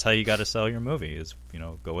that's how you got to sell your movie is,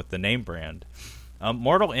 go with the name brand.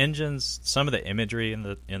 Mortal Engines, some of the imagery in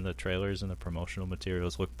the trailers and the promotional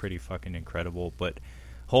materials look pretty fucking incredible, but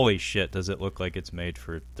holy shit, does it look like it's made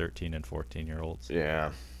for 13 and 14-year-olds.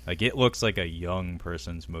 Yeah. Like, it looks like a young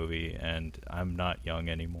person's movie, and I'm not young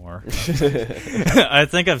anymore. I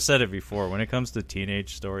think I've said it before. When it comes to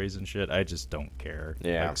teenage stories and shit, I just don't care.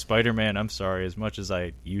 Yeah. Like, Spider-Man, I'm sorry. As much as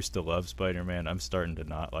I used to love Spider-Man, I'm starting to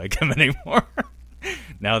not like him anymore.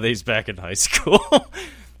 Now that he's back in high school.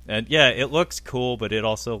 And, yeah, it looks cool, but it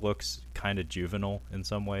also looks kind of juvenile in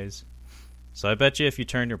some ways. So I bet you if you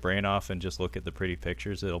turn your brain off and just look at the pretty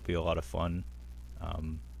pictures, it'll be a lot of fun.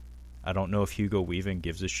 I don't know if Hugo Weaving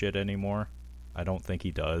gives a shit anymore. I don't think he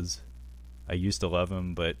does. I used to love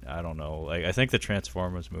him, but I don't know. Like, I think the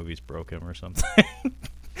Transformers movies broke him or something.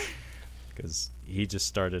 Because he just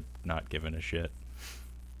started not giving a shit.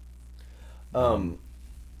 So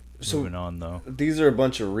Moving on, though. These are a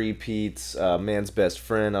bunch of repeats. Man's Best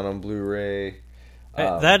Friend on Blu-ray.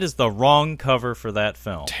 That is the wrong cover for that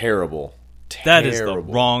film. Terrible. That is the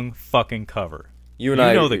wrong fucking cover. You and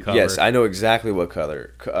I know the cover. Yes, I know exactly what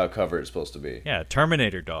cover it's supposed to be. Yeah,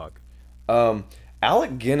 Terminator dog.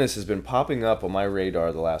 Alec Guinness has been popping up on my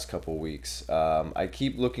radar the last couple weeks. I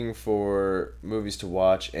keep looking for movies to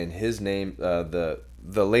watch, and his name, the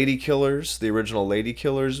Lady Killers, the original Lady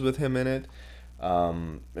Killers with him in it.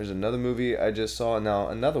 There's another movie I just saw, and now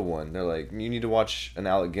another one. They're like, you need to watch an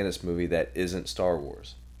Alec Guinness movie that isn't Star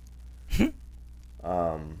Wars.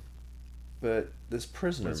 But this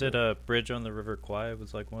Prisoner... Was it a Bridge on the River Kwai?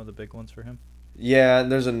 Was like one of the big ones for him? Yeah,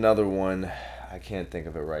 and there's another one. I can't think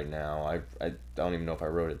of it right now. I don't even know if I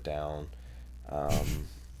wrote it down. But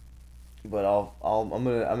I'm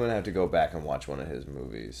gonna have to go back and watch one of his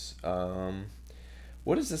movies.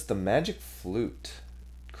 What is this? The Magic Flute,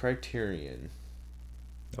 Criterion.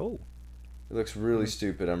 Oh, it looks really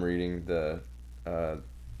stupid. I'm reading the.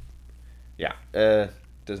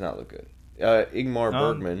 Does not look good. Ingmar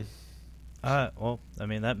Bergman. Well, I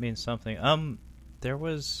mean that means something. There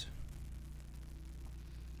was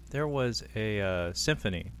a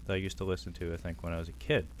symphony that I used to listen to, I think, when I was a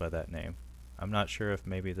kid by that name. I'm not sure if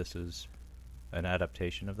maybe this is an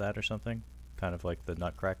adaptation of that or something, kind of like the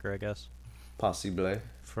Nutcracker, I guess. Possibly.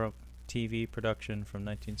 From TV production from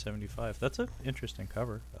 1975. That's an interesting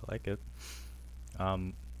cover. I like it.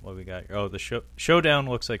 What we got? Oh, the Showdown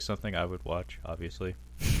looks like something I would watch, obviously.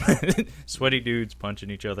 Sweaty dudes punching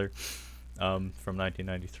each other. From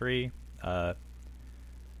 1993.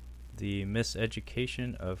 The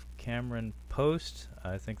Miseducation of Cameron Post.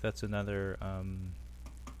 I think that's another...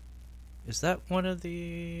 is that one of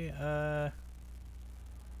the...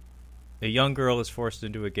 A young girl is forced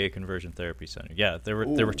into a gay conversion therapy center. Yeah, there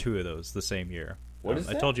were two of those the same year. What is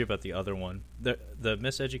that? I told you about the other one. The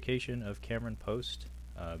Miseducation of Cameron Post.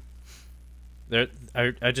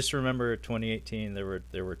 I just remember 2018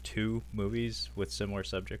 there were two movies with similar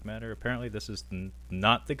subject matter. Apparently this is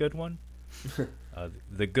not the good one.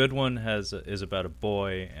 The good one is about a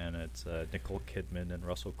boy, and it's Nicole Kidman and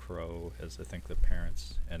Russell Crowe as I think the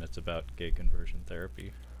parents, and it's about gay conversion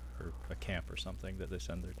therapy or a camp or something that they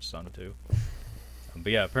send their son to.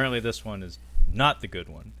 But yeah, apparently this one is not the good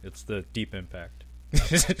one. It's the Deep Impact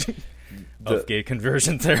of gay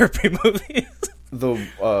conversion therapy movies.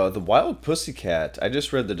 The Wild Pussycat, I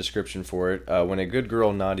just read the description for it. When a good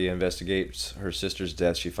girl, Nadia, investigates her sister's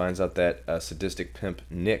death, she finds out that sadistic pimp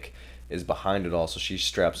Nick is behind it all, so she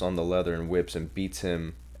straps on the leather and whips and beats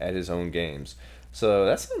him at his own games. So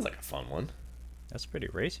that sounds like a fun one. That's pretty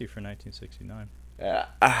racy for 1969. Yeah.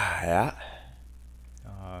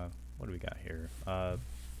 What do we got here?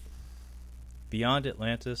 Beyond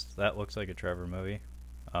Atlantis, that looks like a Trevor movie.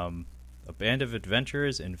 A band of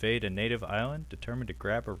adventurers invade a native island, determined to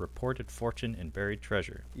grab a reported fortune and buried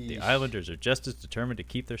treasure. Yeesh. The islanders are just as determined to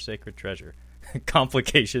keep their sacred treasure.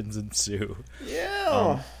 Complications ensue.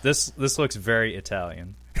 Yeah. This looks very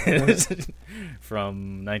Italian.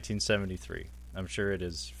 From 1973. I'm sure it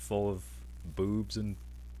is full of boobs and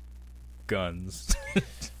guns.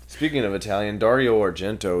 Speaking of Italian, Dario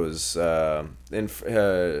Argento is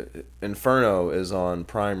Inferno is on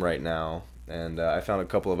Prime right now, and I found a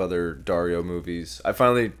couple of other Dario movies. I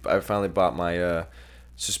finally bought my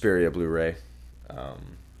Suspiria Blu-ray. Wow.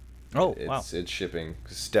 It's shipping.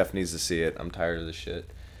 Steph needs to see it. I'm tired of this shit.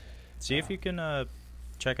 See if you can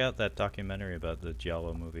check out that documentary about the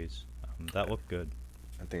Giallo movies. That looked good.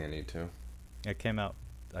 I think I need to. It came out,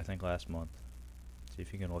 I think, last month. See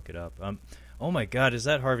if you can look it up. Oh my God, is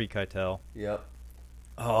that Harvey Keitel? Yep.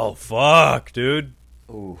 Oh fuck, dude.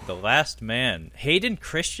 Ooh. The Last Man. Hayden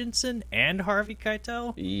Christensen and Harvey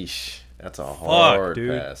Keitel? Eesh. That's a hard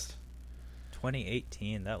pass.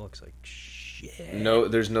 2018. That looks like shit. No,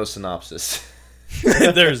 there's no synopsis.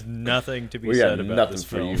 There's nothing to be said about this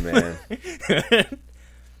film. We got nothing for you, man.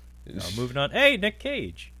 Moving on. Hey, Nick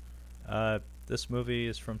Cage. This movie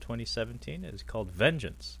is from 2017. It's called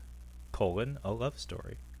Vengeance, a love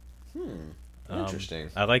story. Interesting.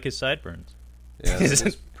 I like his sideburns. Yeah,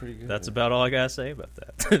 that's pretty good. That's about all I gotta say about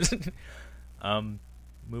that.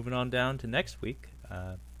 Moving on down to next week,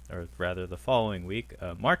 or rather the following week,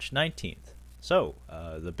 March 19th. So,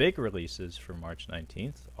 the big releases for March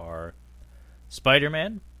 19th are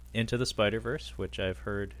Spider-Man Into the Spider-Verse, which I've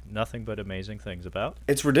heard nothing but amazing things about.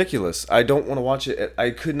 It's ridiculous. I don't want to watch it.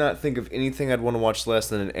 I could not think of anything I'd want to watch less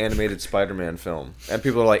than an animated Spider-Man film. And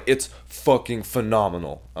people are like, it's fucking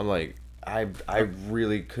phenomenal. I'm like, I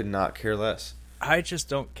really could not care less. I just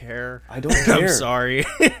don't care. I don't care. I'm sorry.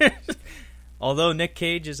 Although Nick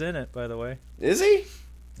Cage is in it, by the way. Is he?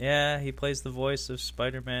 Yeah, he plays the voice of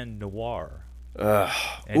Spider-Man Noir. And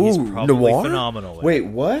he's probably noir? phenomenal. Wait,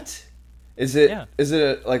 what? Is it? Yeah. Is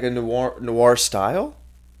it like a noir style?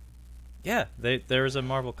 Yeah, there was a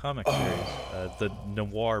Marvel comic series, the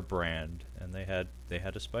Noir brand, and they had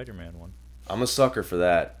a Spider-Man one. I'm a sucker for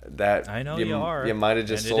that. I know you are. You might have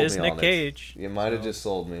just sold me on it. And it is Nick Cage. You might have just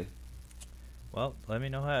sold me. Well, let me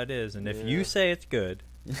know how it is, and if you say it's good,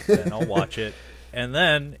 then I'll watch it. And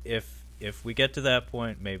then if we get to that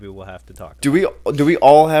point, maybe we'll have to talk. Do we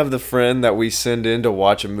all have the friend that we send in to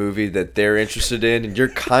watch a movie that they're interested in, and you're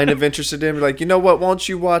kind of interested in? We're like, you know what? Why don't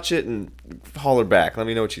you watch it and holler back? Let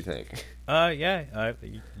me know what you think. Yeah,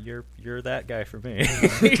 you're that guy for me.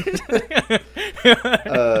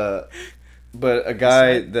 But a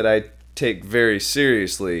guy that I take very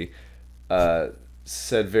seriously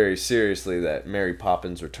said very seriously that Mary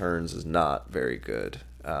Poppins Returns is not very good.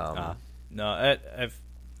 No,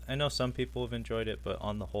 I know some people have enjoyed it, but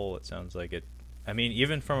on the whole, it sounds like it. I mean,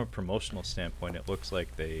 even from a promotional standpoint, it looks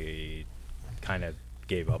like they kind of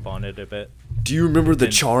gave up on it a bit. Do you remember the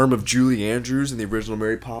charm of Julie Andrews in the original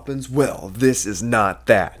Mary Poppins? Well, this is not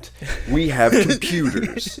that. We have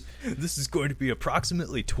computers. This is going to be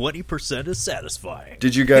approximately 20% as satisfying. Do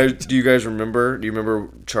you guys remember? Do you remember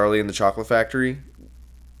Charlie and the Chocolate Factory?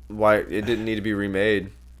 Why it didn't need to be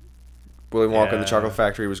remade. Willy Wonka and the Chocolate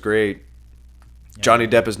Factory was great. Yeah. Johnny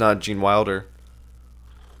Depp is not Gene Wilder.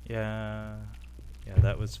 Yeah,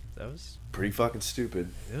 that was pretty fucking stupid.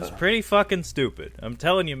 It was pretty fucking stupid. I'm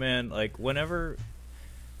telling you, man. Like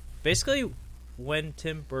basically, when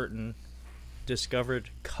Tim Burton discovered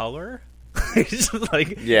color,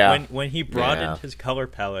 when he broadened his color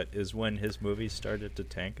palette, is when his movies started to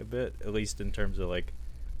tank a bit. At least in terms of like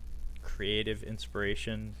creative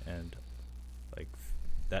inspiration and like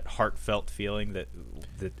that heartfelt feeling that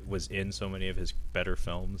was in so many of his better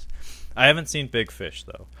films. I haven't seen Big Fish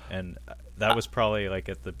though, and that was probably like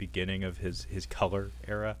at the beginning of his color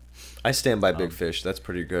era. I stand by Big Fish. That's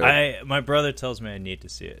pretty good. My brother tells me I need to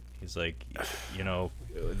see it. He's like,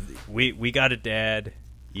 we got a dad.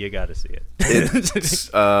 You got to see it.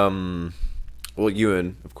 It's well,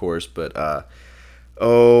 Ewan, of course, but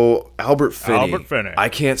Albert Finney. Albert Finney. I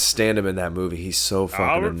can't stand him in that movie. He's so fucking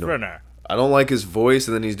annoying. Albert Finney. I don't like his voice,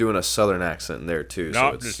 and then he's doing a southern accent in there too.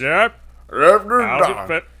 So it's I'll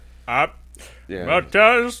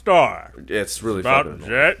tell you a story. It's really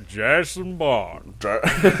about Jason Bourne.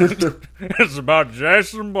 It's about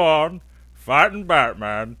Jason Bourne fighting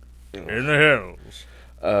Batman in the hills,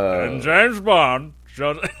 and James Bond.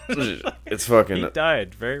 It's fucking. He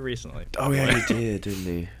died very recently. Oh yeah, he did, didn't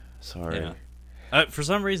he? Sorry. Yeah. For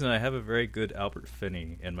some reason, I have a very good Albert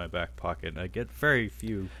Finney in my back pocket. I get very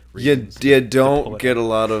few reasons. You don't get a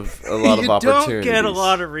lot of opportunities. You don't get a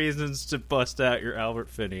lot of reasons to bust out your Albert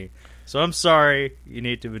Finney. So I'm sorry. You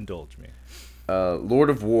need to indulge me. Lord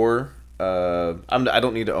of War. I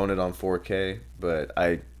don't need to own it on 4K, but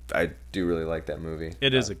I do really like that movie.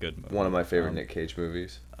 It is a good movie. One of my favorite Nick Cage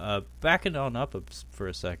movies. Backing on up for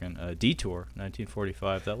a second, Detour,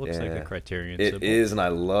 1945. That looks like a Criterion symbol. It is, and I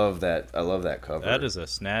love that. I love that cover. That is a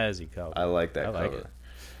snazzy cover. I like that cover. Like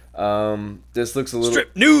This looks a little.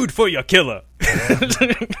 Strip nude for your killer.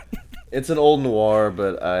 It's an old noir,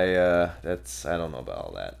 but I don't know about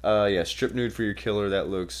all that. Yeah, strip nude for your killer. That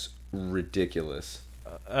looks ridiculous.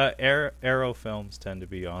 Arrow films tend to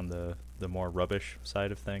be on the more rubbish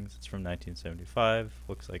side of things. It's from 1975.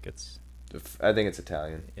 Looks like it's. I think it's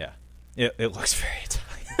Italian. Yeah, it looks very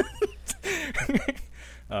Italian.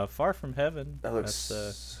 Far From Heaven. That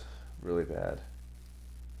looks really bad.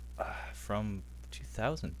 From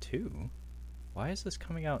 2002. Why is this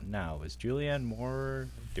coming out now? Is Julianne Moore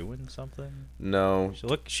doing something? No.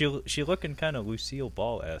 She looking kind of Lucille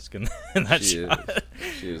Ball-esque in that shot.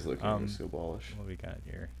 She is looking Lucille Ballish. What we got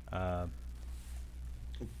here?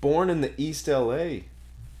 Born in the East L.A.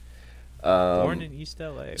 Born in East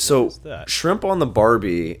L.A. So, what is that? Shrimp on the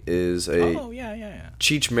Barbie is a yeah.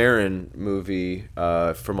 Cheech Marin movie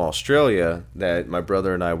from Australia that my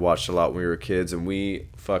brother and I watched a lot when we were kids, and we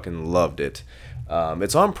fucking loved it.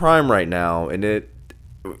 It's on Prime right now, and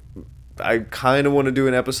I kind of want to do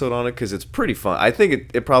an episode on it because it's pretty fun. I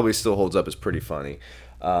think it probably still holds up. It's pretty funny.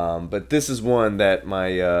 But this is one that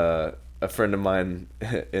a friend of mine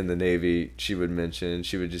in the Navy, she would mention.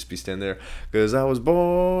 She would just be standing there, because I was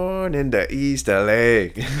born in the East LA.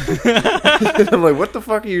 I'm like, what the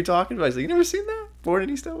fuck are you talking about? She's like, you never seen that? Born in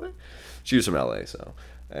East LA? She was from LA, so.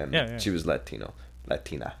 And she was Latina.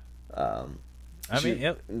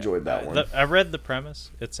 Enjoyed that one. I read the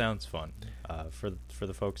premise. It sounds fun. For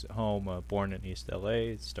the folks at home, Born in East LA,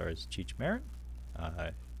 it stars Cheech Marin.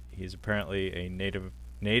 He's apparently a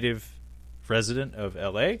native resident of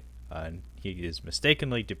LA, and he is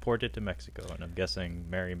mistakenly deported to Mexico. And I'm guessing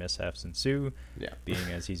merry mishaps ensue,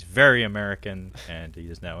 being as he's very American and he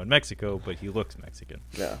is now in Mexico, but he looks Mexican.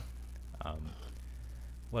 Yeah.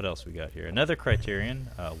 What else we got here? Another Criterion,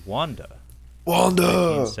 Wanda.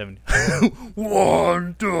 Wanda.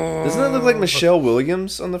 Wanda. Doesn't that look like Michelle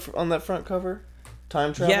Williams on that front cover?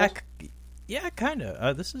 Time travel. Yeah, kind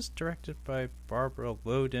of. This is directed by Barbara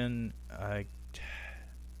Loden.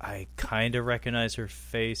 I kind of recognize her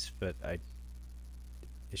face, but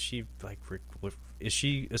is she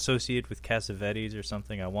associated with Cassavetes or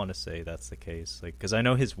something? I want to say that's the case, like, because I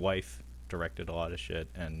know his wife directed a lot of shit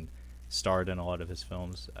and starred in a lot of his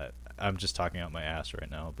films. I'm just talking out my ass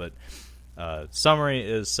right now, but. Summary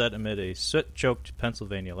is set amid a soot-choked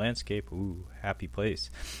Pennsylvania landscape, happy place,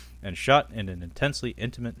 and shot in an intensely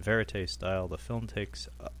intimate verite style. The film takes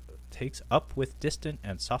up with distant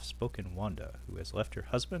and soft-spoken Wanda, who has left her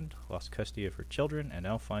husband, lost custody of her children, and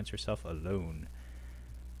now finds herself alone.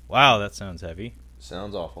 Wow, that sounds heavy.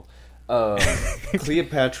 Sounds awful.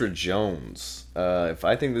 Cleopatra Jones. If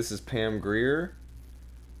I think this is Pam Grier,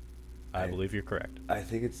 I believe you're correct. I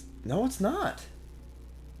think it's... No, it's not.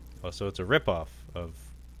 Oh, so it's a ripoff of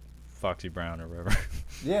Foxy Brown or whatever.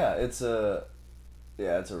 Yeah, it's a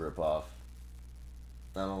ripoff.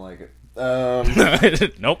 I don't like it.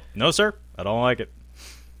 Nope, no sir, I don't like it.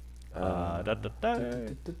 We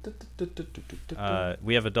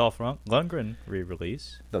have a Dolph Lundgren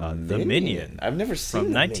re-release. The Minion. I've never seen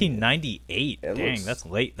from 1998. Dang, looks, that's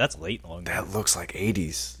late. That's late Lundgren. That looks like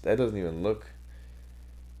 80s. That doesn't even look.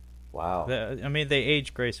 Wow. I mean, they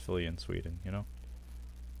age gracefully in Sweden, you know.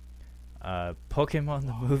 Pokemon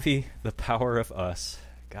the movie, The Power of Us.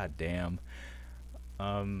 God damn.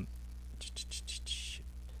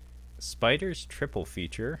 Spiders triple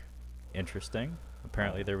feature. Interesting.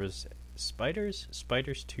 Apparently there was Spiders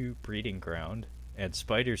 2 Breeding Ground, and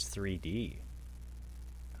Spiders 3D.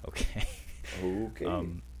 Okay. Okay.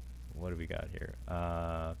 What do we got here?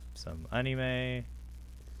 Some anime. A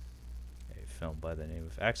film by the name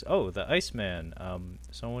of The Iceman.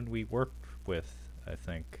 Someone we worked with, I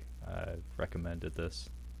think, recommended this.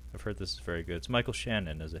 I've heard this is very good. It's Michael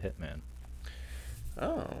Shannon as a hitman.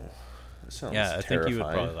 Oh, that sounds I terrifying. think you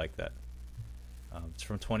would probably like that. It's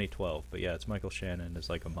from 2012, but yeah, it's Michael Shannon as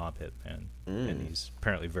like a mob hitman, and he's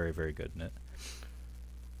apparently very, very good in it.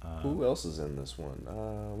 Who else is in this one?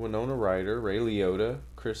 Winona Ryder, Ray Liotta,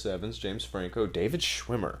 Chris Evans, James Franco, David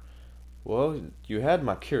Schwimmer. Well, you had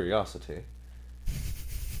my curiosity.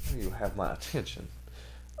 You have my attention.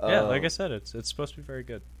 Yeah, like I said, it's supposed to be very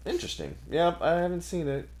good. Interesting. Yeah, I haven't seen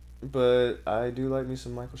it, but I do like me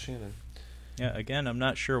some Michael Shannon. Yeah, again, I'm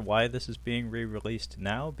not sure why this is being re-released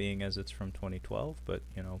now, being as it's from 2012, but,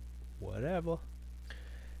 you know, whatever.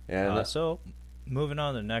 Yeah. So, moving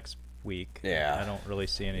on to next week. Yeah. I don't really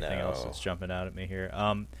see anything else that's jumping out at me here.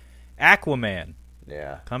 Aquaman.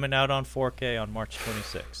 Yeah. Coming out on 4K on March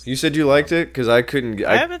 26th. You said you liked it? Because I couldn't...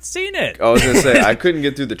 I haven't seen it! I was going to say, I couldn't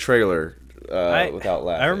get through the trailer. without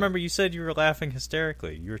laughing. I remember you said you were laughing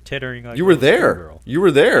hysterically. You were tittering like You were there. Girl. You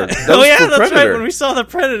were there. That Oh was yeah, for that's Predator. right. When we saw the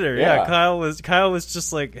Predator, Yeah. Kyle was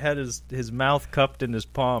just like had his mouth cupped in his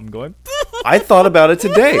palm, going. I thought about it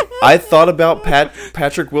today. I thought about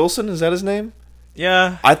Patrick Wilson. Is that his name?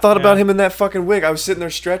 Yeah. I thought about him in that fucking wig. I was sitting there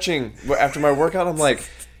stretching after my workout. I'm like,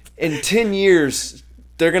 in 10 years,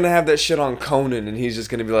 they're going to have that shit on Conan, and he's just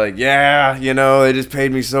going to be like, yeah, you know, they just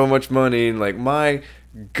paid me so much money, and like, my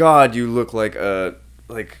God, you look like a,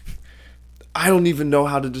 like, I don't even know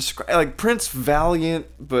how to describe, like, Prince Valiant,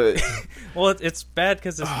 but... Well, it's bad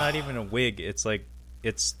because it's not even a wig. It's like,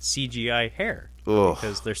 it's CGI hair. Ugh.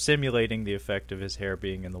 Because they're simulating the effect of his hair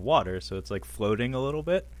being in the water, so it's like floating a little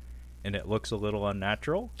bit, and it looks a little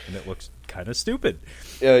unnatural, and it looks kind of stupid.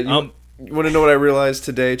 You want to know what I realized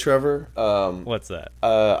today, Trevor? What's that?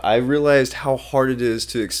 I realized how hard it is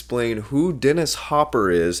to explain who Dennis Hopper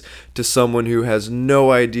is to someone who has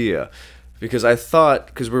no idea. Because I thought,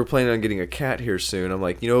 because we were planning on getting a cat here soon, I'm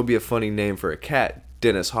like, you know, it would be a funny name for a cat,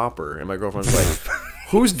 Dennis Hopper. And my girlfriend's like,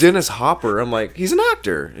 who's Dennis Hopper? I'm like, he's an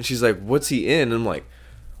actor. And she's like, what's he in? And I'm like,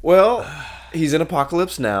 well, he's in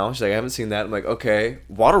Apocalypse Now. She's like, I haven't seen that. I'm like, okay.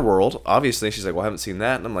 Waterworld, obviously. She's like, well, I haven't seen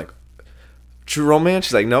that. And I'm like, True Romance?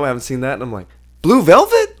 She's like, no, I haven't seen that. And I'm like, Blue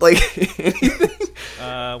Velvet? Like, anything?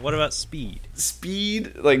 What about Speed?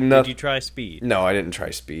 Speed? Like, nothing. Did you try Speed? No, I didn't try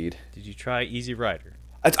Speed. Did you try Easy Rider?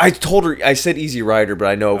 I told her, I said Easy Rider, but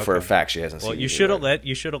I know for a fact she hasn't seen it. Well, you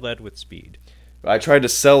should have led with Speed. I tried to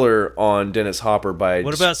sell her on Dennis Hopper by...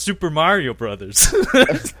 What about Super Mario Brothers?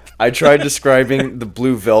 I tried describing the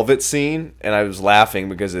Blue Velvet scene, and I was laughing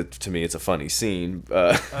because to me it's a funny scene.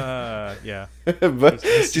 Yeah. But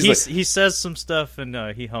He says some stuff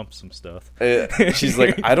and he humps some stuff. She's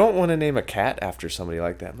like, I don't want to name a cat after somebody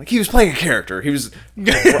like that. I'm like, he was playing a character. He was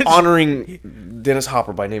honoring Dennis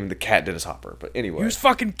Hopper by naming the cat Dennis Hopper. But anyway. He was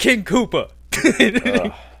fucking King Koopa.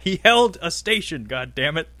 He held a station, god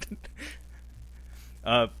damn it.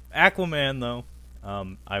 Aquaman, though,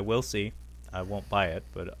 I will see. I won't buy it,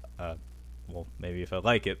 but, well, maybe if I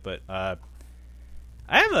like it, but, I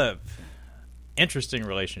have a interesting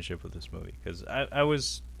relationship with this movie, because I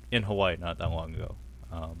was in Hawaii not that long ago.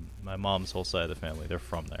 My mom's whole side of the family, they're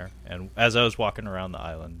from there, and as I was walking around the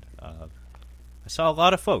island, I saw a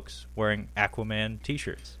lot of folks wearing Aquaman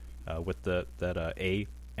t-shirts, with that A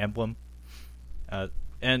emblem,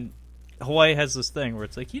 and Hawaii has this thing where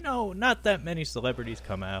it's like, you know, not that many celebrities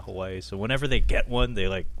come out of Hawaii, so whenever they get one, they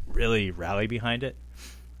like really rally behind it.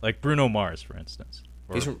 Like Bruno Mars, for instance,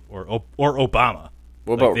 or Obama.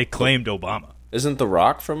 What like, about they claimed Obama? Isn't The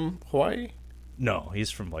Rock from Hawaii? No,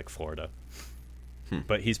 he's from like Florida,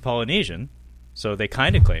 but he's Polynesian, so they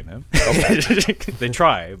kind of claim him. Okay. They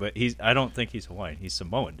try, but I don't think he's Hawaiian. He's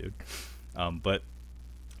Samoan, dude. But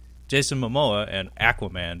Jason Momoa and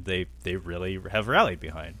Aquaman, they really have rallied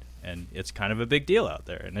behind. And it's kind of a big deal out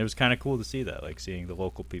there, and it was kind of cool to see that, like seeing the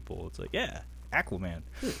local people. It's like, yeah, Aquaman,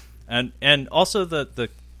 and also the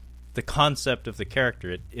concept of the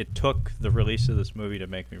character. It took the release of this movie to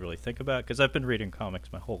make me really think about it, because I've been reading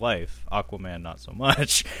comics my whole life. Aquaman, not so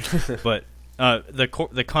much, but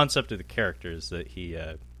the concept of the character is that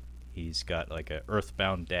he's got like a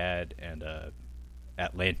Earthbound dad and a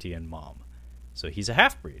Atlantean mom, so he's a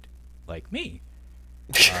half breed like me.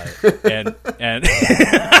 And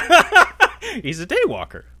he's a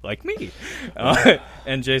daywalker like me,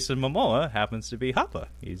 and Jason Momoa happens to be Hapa.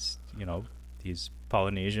 He's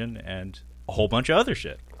Polynesian and a whole bunch of other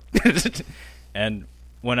shit. And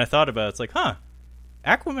when I thought about it, it's like,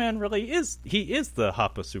 Aquaman really is the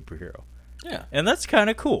Hapa superhero. Yeah, and that's kind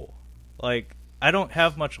of cool. Like, I don't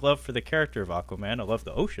have much love for the character of Aquaman. I love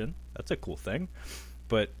the ocean. That's a cool thing,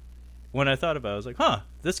 but when I thought about it, I was like,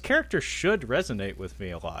 this character should resonate with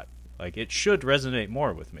me a lot. Like, it should resonate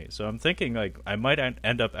more with me. So I'm thinking, like, I might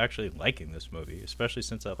end up actually liking this movie, especially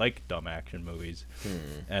since I like dumb action movies.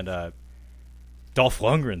 And Dolph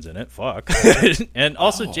Lundgren's in it, fuck. And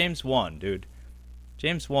also James Wan, dude.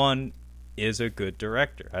 James Wan is a good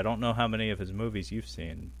director. I don't know how many of his movies you've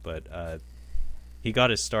seen, but he got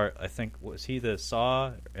his start, I think, was he the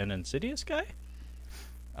Saw and Insidious guy?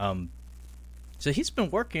 So he's been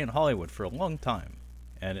working in Hollywood for a long time,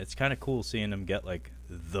 and it's kind of cool seeing him get, like,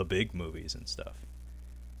 the big movies and stuff.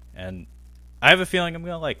 And I have a feeling I'm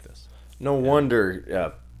going to like this. No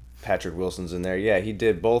wonder Patrick Wilson's in there. Yeah, he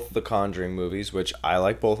did both the Conjuring movies, which I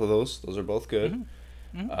like both of those. Those are both good.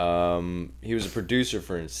 He was a producer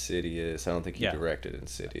for Insidious. I don't think he directed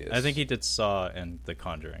Insidious. I think he did Saw and The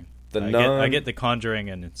Conjuring. The Nun. I get The Conjuring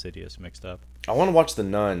and Insidious mixed up. I want to watch The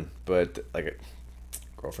Nun, but, like...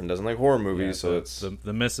 girlfriend doesn't like horror movies, so it's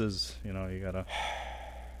the misses. You know, you gotta.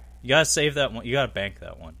 You gotta save that one. You gotta bank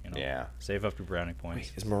that one. Yeah. Save up your brownie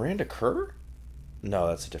points. Wait, is Miranda Kerr? No,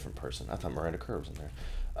 that's a different person. I thought Miranda Kerr was in there.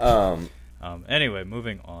 Anyway,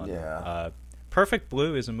 moving on. Yeah. Perfect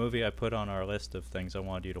Blue is a movie I put on our list of things I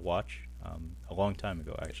wanted you to watch a long time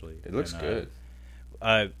ago, actually. It looks good.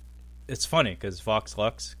 It's funny because Vox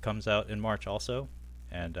Lux comes out in March also,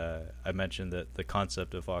 and I mentioned that the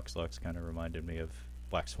concept of Vox Lux kind of reminded me of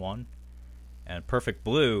Black Swan, and Perfect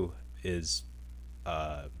Blue is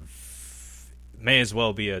may as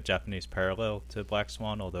well be a Japanese parallel to Black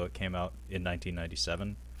Swan, although it came out in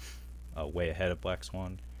 1997, way ahead of Black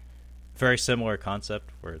Swan. Very similar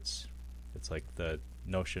concept where it's like the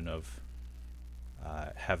notion of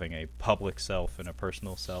having a public self and a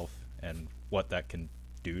personal self and what that can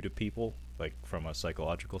do to people, like from a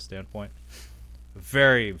psychological standpoint.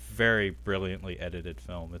 Very, very brilliantly edited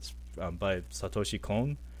film. It's by Satoshi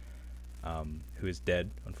Kon, who is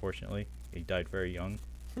dead, unfortunately. He died very young,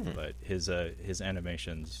 but his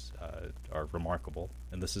animations are remarkable,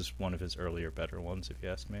 and this is one of his earlier better ones, if you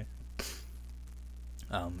ask me.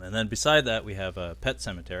 And then beside that, we have Pet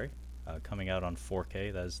Sematary, coming out on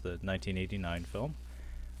 4K. That is the 1989 film.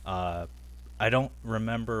 I don't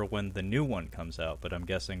remember when the new one comes out, but I'm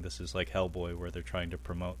guessing this is like Hellboy, where they're trying to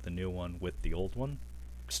promote the new one with the old one.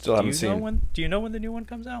 Still haven't seen. Do you know when the new one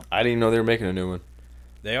comes out? I didn't know they were making a new one.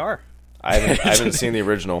 They are. I haven't seen the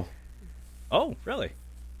original. Oh, really?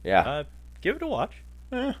 Yeah. Give it a watch.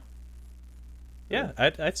 Yeah,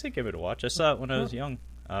 I'd say give it a watch. I saw it when I was young,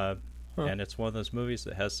 and it's one of those movies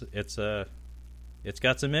that has it's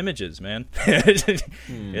got some images, man.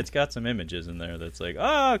 It's got some images in there that's like,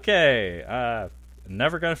 oh, okay,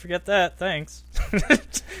 never gonna forget that. Thanks.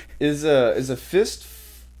 Is a fist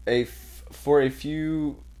for a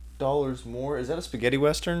few dollars more? Is that a spaghetti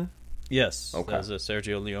western? Yes. Okay. That's a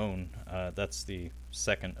Sergio Leone. That's the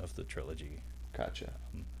second of the trilogy. Gotcha.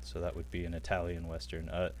 So that would be an Italian western.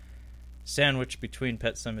 Sandwiched between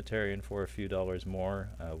Pet Sematary and For a Few Dollars More,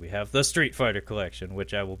 we have the Street Fighter collection,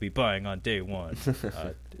 which I will be buying on day one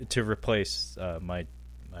to replace my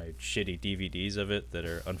shitty DVDs of it that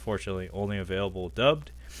are unfortunately only available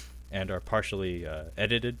dubbed and are partially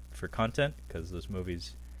edited for content, because those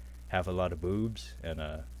movies have a lot of boobs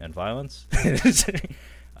and violence.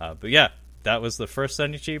 But yeah, that was the first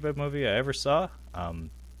Sonny Chiba movie I ever saw.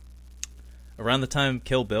 Around the time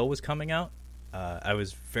Kill Bill was coming out, I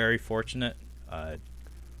was very fortunate to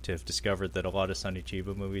have discovered that a lot of Sonny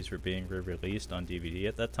Chiba movies were being re-released on DVD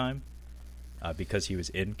at that time, because he was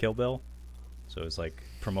in Kill Bill. So it was like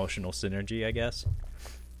promotional synergy, I guess.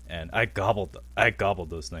 And I gobbled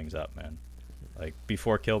those things up, man. Like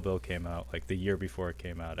before Kill Bill came out, like the year before it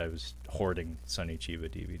came out, I was hoarding Sonny Chiba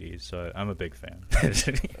DVDs. So I'm a big fan.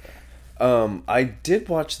 I did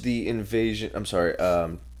watch the Invasion. I'm sorry.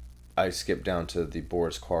 I skipped down to the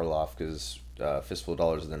Boris Karloff because Fistful of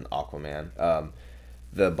Dollars and then Aquaman.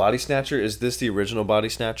 The Body Snatcher, is this the original Body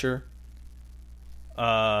Snatcher?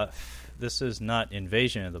 This is not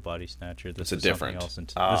Invasion of the Body Snatcher. This is something else.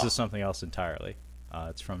 This is something else entirely.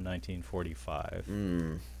 It's from 1945.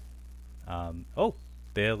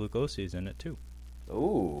 Bela Lugosi's in it too.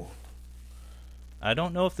 Ooh. I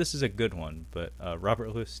don't know if this is a good one, but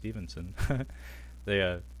Robert Louis Stevenson,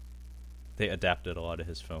 they adapted a lot of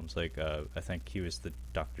his films. Like I think he was the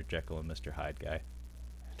Dr. Jekyll and Mr. Hyde guy.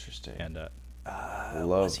 Interesting. And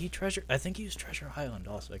was he Treasure? I think he was Treasure Island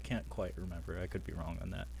also. I can't quite remember. I could be wrong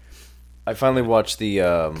on that. I finally watched the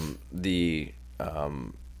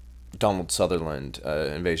Donald Sutherland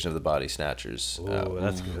Invasion of the Body Snatchers. Ooh,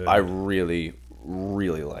 that's good. I really,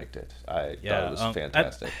 really liked it. I thought it was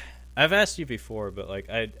fantastic. I've asked you before, but like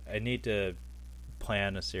I need to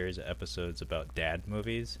plan a series of episodes about dad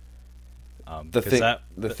movies. The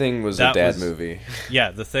Thing was a dad movie.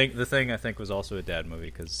 Yeah, the thing I think was also a dad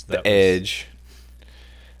movie because The Edge.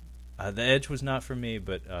 The Edge was not for me,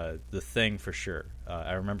 but The Thing for sure.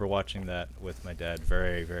 I remember watching that with my dad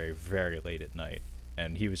very, very, very late at night,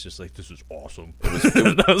 and he was just like, "This is awesome."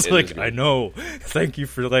 I was like, "I know. Thank you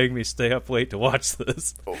for letting me stay up late to watch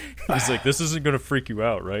this." He's like, "This isn't gonna freak you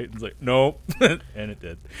out, right?" It's like, "No," and it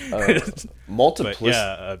did. Multiplicity.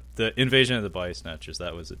 Yeah, the Invasion of the Body Snatchers.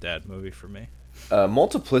 That was a dad movie for me.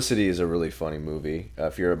 Multiplicity is a really funny movie.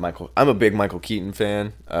 If you're I'm a big Michael Keaton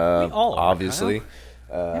fan. We all are, obviously.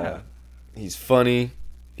 Yeah. He's funny.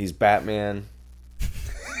 He's Batman.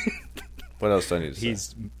 What else do I need to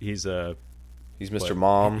say? He's Mr.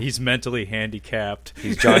 Mom. He's mentally handicapped.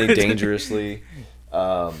 He's Johnny Dangerously.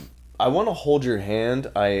 I Want to Hold Your Hand.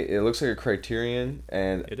 It looks like a Criterion,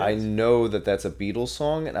 and I know that that's a Beatles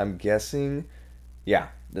song, and I'm guessing, yeah,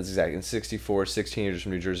 That's exactly. In 64, 6 teenagers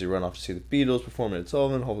from New Jersey run off to see the Beatles perform at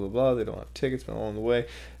Sullivan, blah, blah, blah. They don't have tickets, but along the way.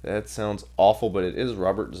 That sounds awful, but it is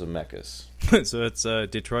Robert Zemeckis. So it's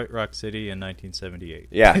Detroit Rock City in 1978.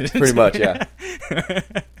 Yeah, pretty much, yeah.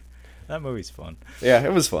 That movie's fun. Yeah,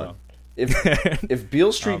 it was fun. So. If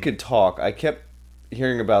Beale Street could talk, I kept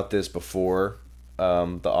hearing about this before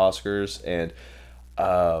the Oscars, and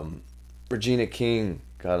Regina King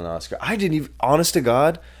got an Oscar. I didn't even, honest to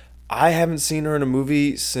God, I haven't seen her in a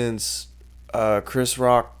movie since Chris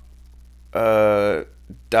Rock died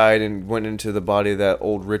and went into the body of that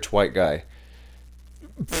old rich white guy.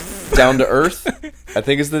 Down to Earth, I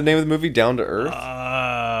think is the name of the movie. Down to Earth.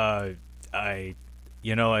 I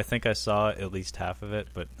think I saw at least half of it,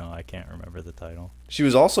 but no, I can't remember the title. She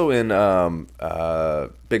was also in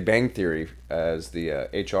Big Bang Theory as the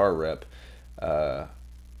HR rep. I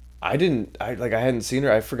hadn't seen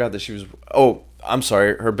her. I forgot that she was. Oh, I'm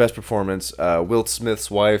sorry. Her best performance, Will Smith's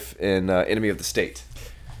wife in Enemy of the State.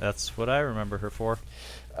 That's what I remember her for.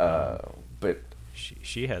 But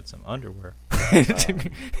she had some underwear.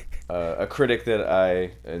 A critic that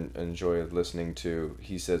I enjoy listening to,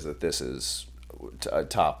 he says that this is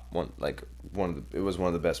top one. It was one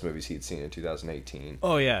of the best movies he'd seen in 2018.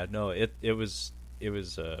 Oh yeah, no, it was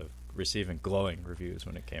receiving glowing reviews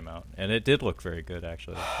when it came out, and it did look very good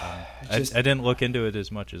actually. I didn't look into it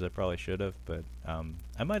as much as I probably should have, but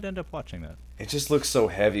I might end up watching that. It just looks so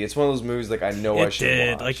heavy. It's one of those movies like I know I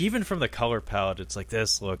should watch. Like even from the color palette, it's like it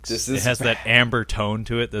has bad. that amber tone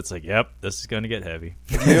to it that's like, yep, this is going to get heavy.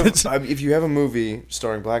 If you have a movie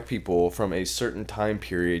starring black people from a certain time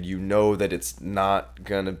period, you know that it's not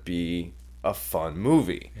gonna be a fun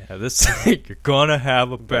movie. Yeah, you're gonna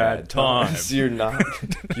have a bad time.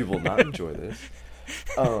 You will not enjoy this.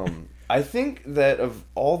 I think that of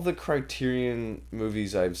all the Criterion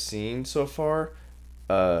movies I've seen so far,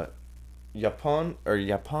 Japan,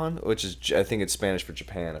 which is, I think it's Spanish for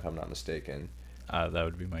Japan, if I'm not mistaken. That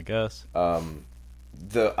would be my guess. I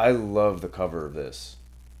love the cover of this.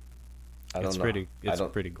 It's pretty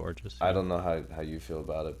gorgeous. I don't know how you feel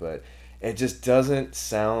about it, but it just doesn't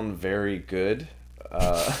sound very good.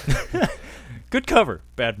 Good cover,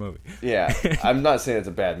 bad movie. Yeah, I'm not saying it's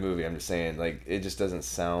a bad movie. I'm just saying like it just doesn't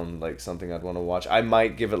sound like something I'd want to watch. I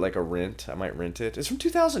might give it like a rent. I might rent it. It's from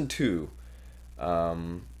 2002. I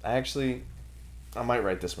might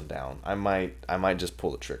write this one down. I might just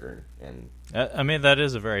pull the trigger and. I mean, that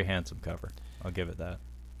is a very handsome cover. I'll give it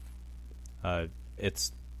that.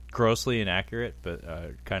 It's grossly inaccurate, but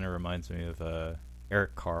kind of reminds me of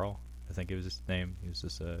Eric Carle. I think it was his name. He was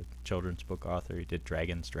this children's book author. He did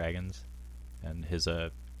Dragons, and his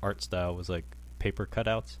art style was like paper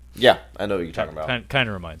cutouts. Yeah, I know what you're talking about. Kind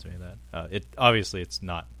of reminds me of that. It's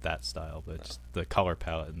not that style, but just the color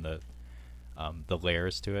palette and the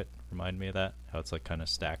layers to it remind me of that. How it's like kind of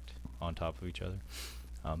stacked on top of each other.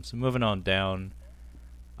 So moving on down,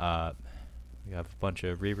 we have a bunch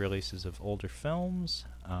of re-releases of older films.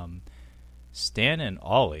 Stan and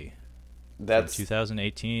Ollie. That's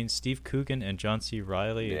 2018. Steve Coogan and John C.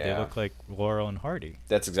 Reilly. Yeah. They look like Laurel and Hardy.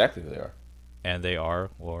 That's exactly who they are. And they are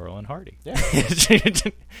Laurel and Hardy. Yeah.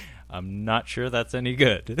 I'm not sure that's any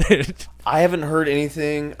good. I haven't heard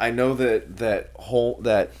anything. I know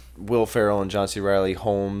that Will Ferrell and John C. Reilly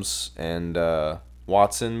Holmes and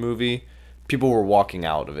Watson movie, people were walking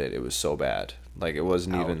out of it. It was so bad. Like it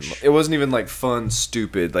wasn't even like fun,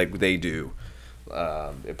 stupid like they do.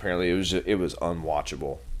 Apparently it was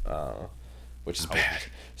unwatchable. Which is bad.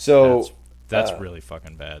 So that's really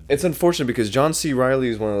fucking bad. It's unfortunate because John C. Reilly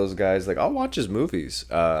is one of those guys. Like I'll watch his movies.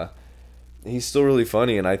 He's still really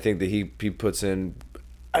funny, and I think that he puts in.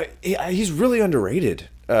 He's really underrated.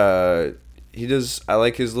 He does. I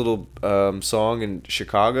like his little song in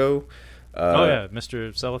Chicago.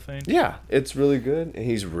 Mr. Cellophane. Yeah, it's really good.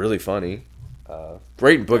 He's really funny.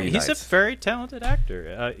 Great in Boogie Nights. He's a very talented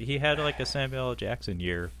actor. He had like a Samuel L. Jackson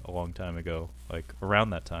year a long time ago, like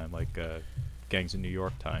around that time, like Gangs of New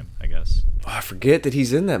York time, I guess. Oh, I forget that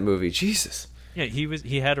he's in that movie. Jesus. Yeah,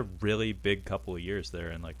 he had a really big couple of years there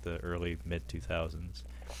in like the early mid 2000s.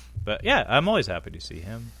 But yeah, I'm always happy to see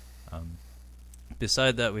him.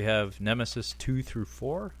 Beside that, we have Nemesis 2 through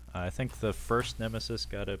 4. I think the first Nemesis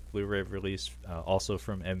got a Blu-ray release, also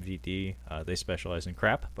from MVD. They specialize in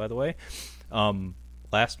crap, by the way.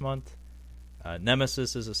 Last month,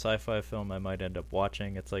 Nemesis is a sci-fi film I might end up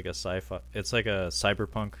watching. It's like a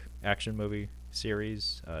cyberpunk action movie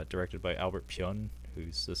series, directed by Albert Pyun,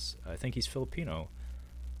 who's this. I think he's Filipino.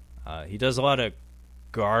 He does a lot of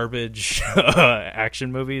garbage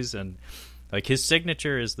action movies, and like his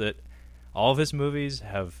signature is that all of his movies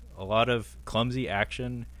have a lot of clumsy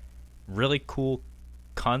action, really cool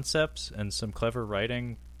concepts, and some clever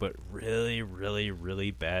writing, but really, really,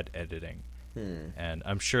 really bad editing. And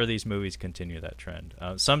I'm sure these movies continue that trend.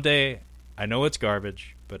 Someday, I know it's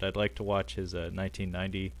garbage, but I'd like to watch his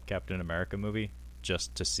 1990 Captain America movie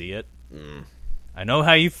just to see it. I know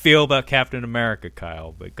how you feel about Captain America,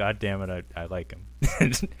 Kyle, but God damn it, I like him.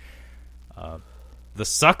 The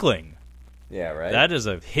Suckling. Yeah, right. That is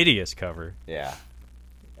a hideous cover. Yeah.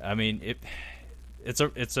 I mean, it's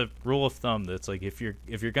a rule of thumb that's like if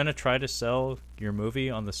you're gonna try to sell your movie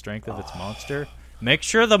on the strength of its monster, make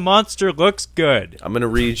sure the monster looks good. I'm gonna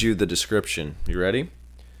read you the description. You ready?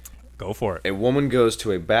 Go for it. A woman goes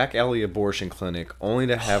to a back alley abortion clinic only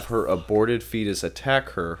to have her aborted fetus attack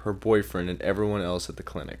her boyfriend, and everyone else at the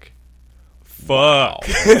clinic. Fuck.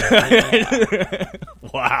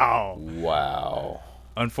 Wow. Wow.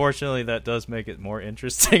 Unfortunately, that does make it more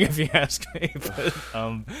interesting if you ask me. But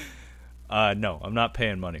no, I'm not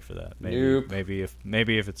paying money for that. Nope.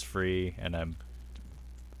 Maybe if it's free and I'm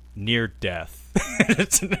near death,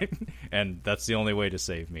 and that's the only way to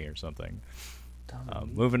save me or something.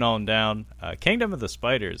 Moving on down, Kingdom of the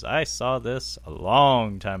Spiders. I saw this a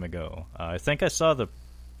long time ago. I think I saw the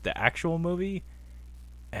actual movie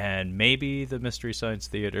and maybe the Mystery Science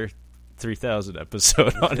Theater 3000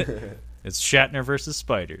 episode on it. It's Shatner versus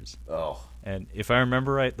spiders. Oh. And if I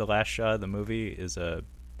remember right, the last shot of the movie is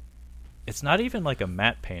it's not even like a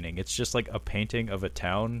matte painting. It's just like a painting of a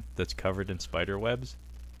town that's covered in spider webs.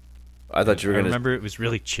 I thought you were going to... I remember it was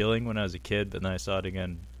really chilling when I was a kid, but then I saw it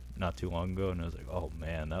again not too long ago, and I was like, oh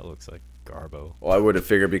man, that looks like Garbo. Well, I would have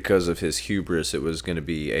figured because of his hubris, it was going to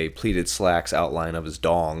be a pleated slacks outline of his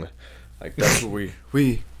dong. Like, that's what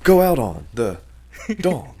we go out on, the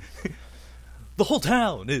dong. The whole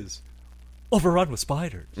town is overrun with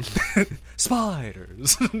spiders.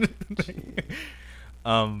 Spiders.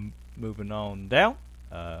 Moving on down.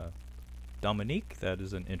 Dominique, that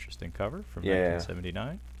is an interesting cover from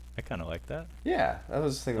 1979. I kind of like that. Yeah, I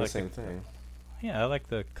was thinking like the same thing. Yeah, I like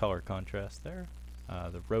the color contrast there.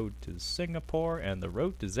 The Road to Singapore and The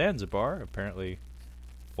Road to Zanzibar, apparently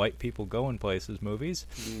white people going places movies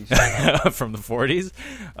from the 40s.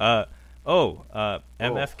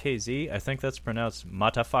 MFKZ, I think that's pronounced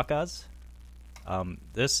Matafakas.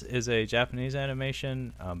 This is a Japanese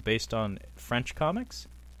animation based on French comics.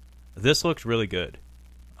 This looks really good.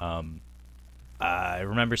 I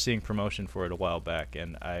remember seeing promotion for it a while back,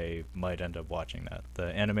 and I might end up watching that. The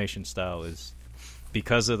animation style is,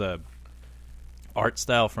 because of the art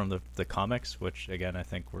style from the comics, which, again, I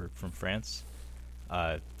think were from France,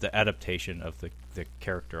 the adaptation of the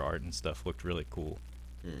character art and stuff looked really cool.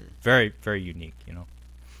 Very, very unique, you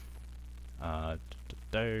know.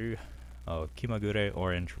 Kimagure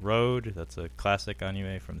Orange Road. That's a classic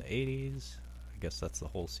anime from the 80s. I guess that's the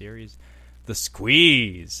whole series. The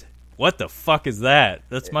Squeeze. What the fuck is that?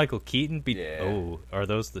 That's Michael Keaton. Oh, are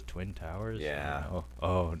those the Twin Towers? Yeah.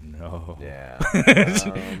 Oh no. Yeah.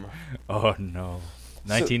 Oh no.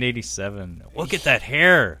 1987. Look at that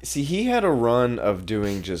hair. See, he had a run of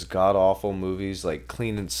doing just god-awful movies like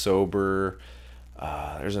Clean and Sober.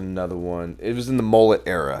 There's another one. It was in the mullet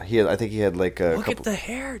era. I think he had like a Look at the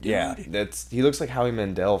hair, dude. Yeah, he looks like Howie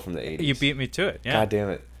Mandel from the 80s. You beat me to it, yeah. God damn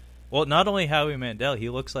it. Well, not only Howie Mandel, he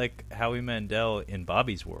looks like Howie Mandel in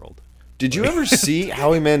Bobby's World. Did you ever see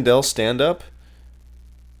Howie Mandel stand up?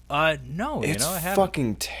 No, it's I haven't.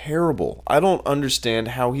 Fucking terrible. I don't understand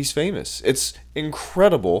how he's famous. It's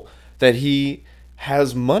incredible that he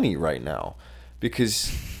has money right now,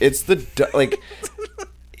 because it's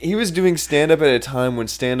he was doing stand up at a time when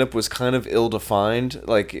stand up was kind of ill defined.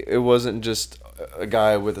 Like, it wasn't just a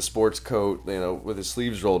guy with a sports coat, with his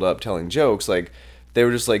sleeves rolled up telling jokes. Like, they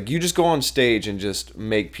were just like, you just go on stage and just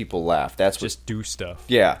make people laugh. That's just do stuff.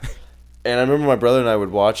 Yeah. And I remember my brother and I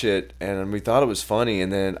would watch it, and we thought it was funny,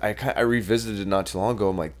 and then I revisited it not too long ago.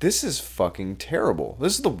 I'm like, this is fucking terrible.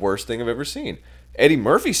 This is the worst thing I've ever seen. Eddie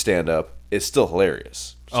Murphy's stand-up is still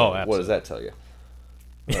hilarious. So absolutely. What does that tell you?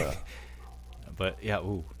 But, yeah,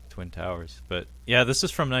 Twin Towers. But, yeah, this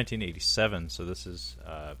is from 1987, so this is,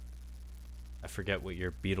 I forget what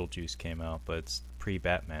year Beetlejuice came out, but it's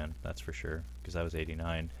pre-Batman, that's for sure, because I was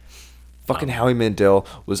 89. Fucking Howie Mandel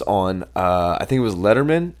was on, I think it was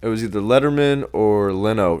Letterman. It was either Letterman or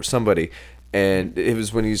Leno, somebody. And it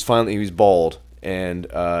was when he was bald. And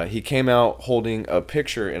he came out holding a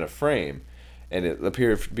picture in a frame. And it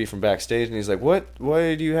appeared to be from backstage. And he's like, what?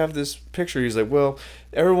 Why do you have this picture? He's like, well,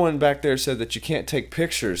 everyone back there said that you can't take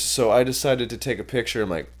pictures. So I decided to take a picture.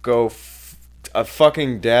 I'm like, a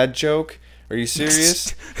fucking dad joke? Are you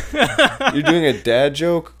serious? You're doing a dad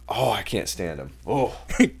joke? Oh, I can't stand him. Oh.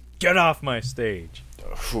 Get off my stage.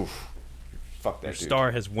 Fuck that Your dude.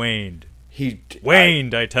 star has waned.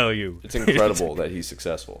 Waned, I tell you. It's incredible that he's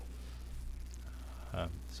successful.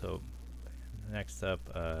 So, next up,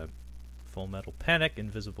 Full Metal Panic: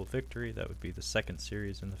 Invisible Victory. That would be the second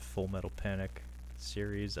series in the Full Metal Panic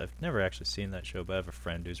series. I've never actually seen that show, but I have a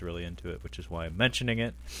friend who's really into it, which is why I'm mentioning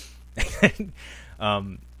it.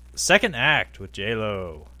 Second act with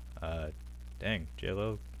J-Lo. Dang,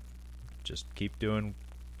 J-Lo, just keep doing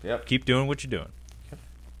what you're doing.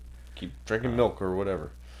 Keep drinking milk or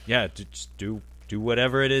whatever. Yeah, just do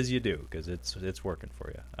whatever it is you do, because it's working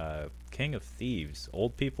for you. King of Thieves,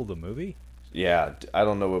 Old People the movie. Yeah, I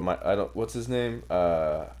don't know what's his name?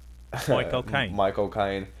 Michael Caine. Michael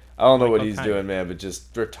Caine. I don't know what he's Caine. doing, man, but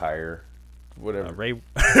just retire. Whatever.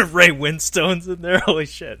 Ray Winstone's in there. Holy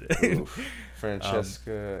shit. Oof.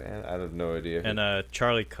 Francesca, and I have no idea. And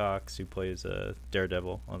Charlie Cox, who plays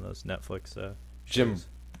Daredevil on those Netflix shows.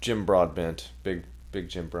 Jim Broadbent, big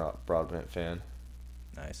Jim Broadbent fan.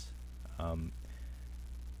 Nice.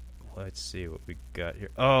 Let's see what we got here.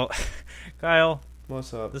 Oh, Kyle,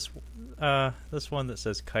 What's up? this one that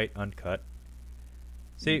says Kite Uncut.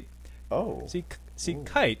 See, Oh. Ooh.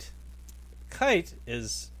 Kite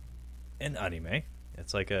is an anime.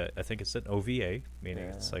 It's like I think it's an OVA, meaning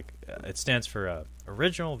it's like it stands for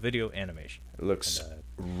original video animation. It looks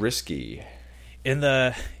risky.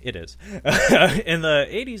 It is. In the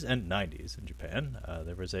 80s and 90s in Japan,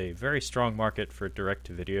 there was a very strong market for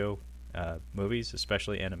direct-to-video movies,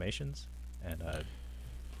 especially animations, and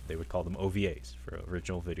they would call them OVAs, for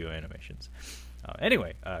original video animations.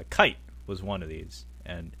 Anyway, Kite was one of these,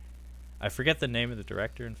 and I forget the name of the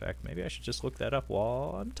director. In fact, maybe I should just look that up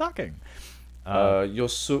while I'm talking.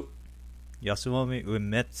 Yasuomi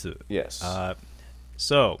Uematsu. Yes.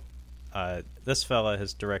 This fella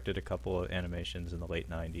has directed a couple of animations in the late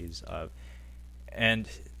 90s, and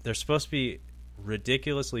they're supposed to be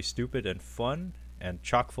ridiculously stupid and fun and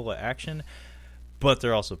chock full of action, but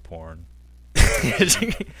they're also porn.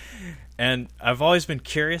 And I've always been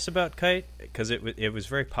curious about Kite because it was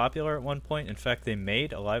very popular at one point. In fact, they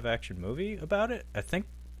made a live action movie about it.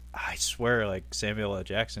 I swear, like Samuel L.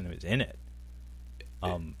 Jackson was in it.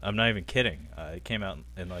 I'm not even kidding. It came out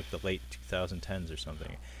in like the late 2010s or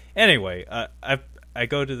something. Anyway, I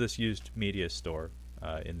go to this used media store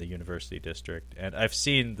in the University District, and I've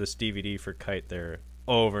seen this DVD for Kite there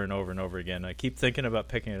over and over and over again. I keep thinking about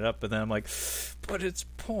picking it up, but then I'm like, but it's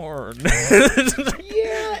porn.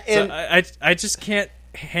 Yeah, and so I just can't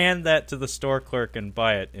hand that to the store clerk and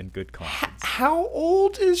buy it in good conscience. How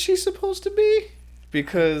old is she supposed to be?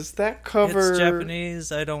 Because that cover... It's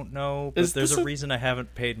Japanese, I don't know, but there's a reason I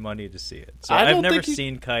haven't paid money to see it. So I've never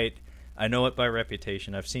seen Kite. I know it by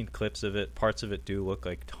reputation. I've seen clips of it. Parts of it do look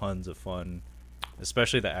like tons of fun,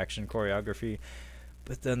 especially the action choreography.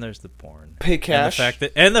 But then there's the porn. Pay cash.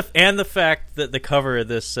 And the fact that the cover of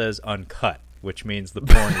this says uncut, which means the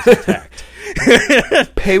porn is attacked.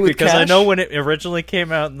 Pay with because cash? I know when it originally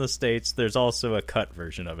came out in the States, there's also a cut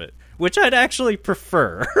version of it, which I'd actually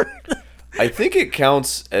prefer. I think it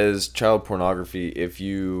counts as child pornography if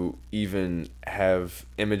you even have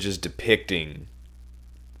images depicting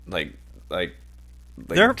like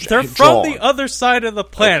they're from the other side of the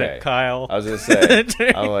planet, okay. Kyle. I was gonna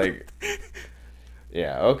say, I'm like,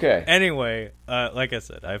 yeah, okay. Anyway, like I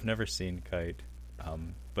said, I've never seen Kite,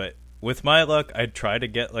 but with my luck, I'd try to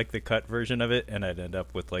get like the cut version of it, and I'd end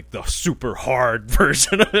up with like the super hard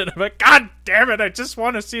version of it. I'm like, God damn it! I just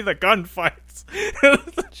want to see the gunfights.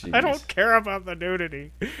 I don't care about the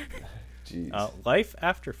nudity. Jeez. Life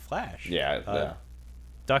After Flash. Yeah.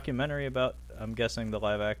 Documentary about, I'm guessing, the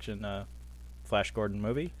live action Flash Gordon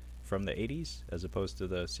movie from the 80s as opposed to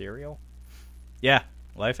the serial. Yeah,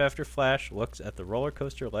 Life After Flash looks at the roller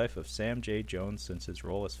coaster life of Sam J. Jones since his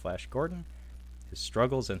role as Flash Gordon, his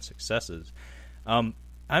struggles and successes. I'm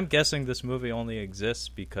guessing this movie only exists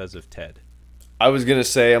because of Ted. I was gonna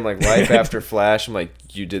say, I'm like, Life After Flash. I'm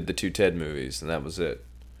like, you did the two Ted movies, and that was it.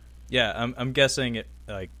 Yeah, I'm guessing it,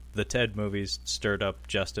 like, the Ted movies stirred up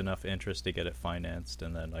just enough interest to get it financed,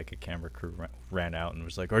 and then like a camera crew ran out and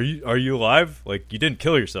was like, "Are you alive? Like, you didn't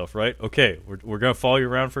kill yourself, right? Okay, we're gonna follow you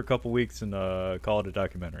around for a couple weeks and call it a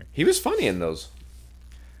documentary." He was funny in those.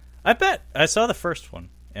 I bet. I saw the first one,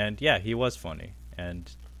 and yeah, he was funny,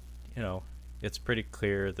 and it's pretty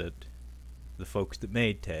clear that the folks that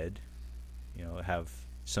made Ted, have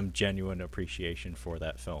some genuine appreciation for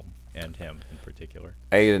that film. And him in particular.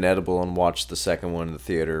 I ate an edible and watched the second one in the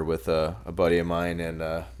theater with a buddy of mine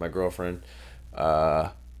and my girlfriend.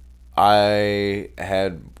 I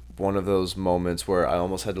had one of those moments where I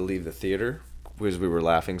almost had to leave the theater because we were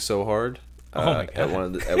laughing so hard at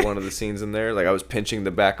one of the scenes in there. Like, I was pinching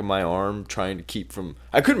the back of my arm trying to keep from...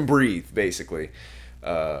 I couldn't breathe, basically.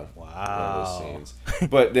 One of those Wow. scenes.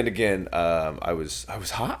 But then again, I was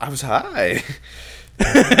high. I was high.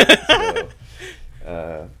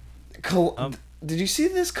 So, uh, did you see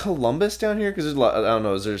this Columbus down here? Because there's a lot. I don't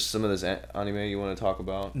know. Is there some of this anime you want to talk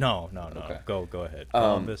about? No. Okay. Go ahead.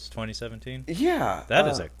 Columbus 2017. Yeah, That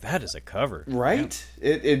is a cover. right.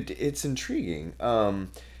 It's intriguing.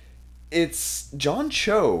 It's John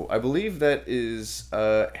Cho. I believe that is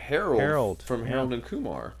Harold from Harold and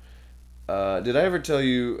Kumar. Did I ever tell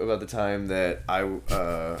you about the time that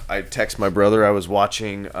I text my brother? I was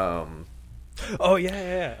watching. Oh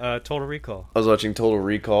yeah. Total Recall. I was watching Total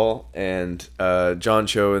Recall, and John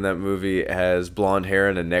Cho in that movie has blonde hair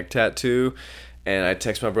and a neck tattoo. And I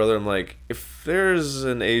text my brother. I'm like, if there's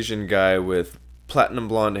an Asian guy with platinum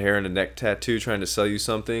blonde hair and a neck tattoo trying to sell you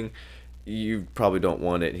something, you probably don't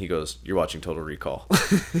want it. And he goes, "You're watching Total Recall."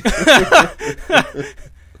 But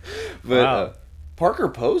Wow. Parker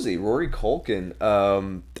Posey, Rory Culkin.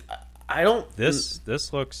 I don't. This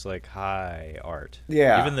looks like high art.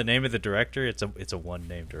 Yeah. Even the name of the director, it's a one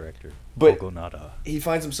name director. But- Ogonada. He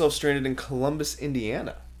finds himself stranded in Columbus,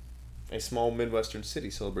 Indiana, a small Midwestern city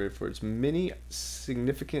celebrated for its many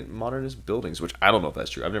significant modernist buildings. Which I don't know if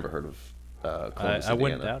that's true. I've never heard of Columbus, I Indiana.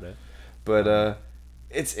 wouldn't doubt it. But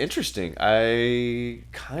it's interesting. I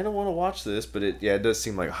kind of want to watch this, but it does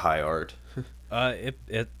seem like high art.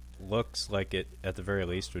 It looks like it at the very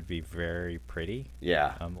least would be very pretty.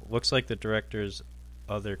 Yeah. Looks like the director's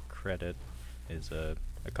other credit is a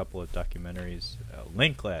couple of documentaries.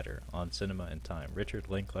 Linklater on Cinema and Time. Richard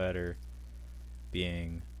Linklater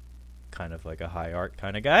being kind of like a high art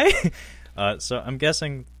kind of guy. So I'm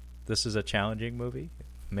guessing this is a challenging movie.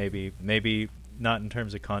 Maybe not in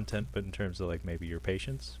terms of content, but in terms of like maybe your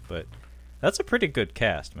patience. But that's a pretty good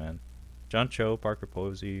cast, man. John Cho, Parker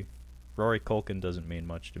Posey, Rory Culkin doesn't mean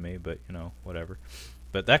much to me, but you know, whatever.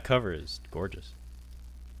 But that cover is gorgeous.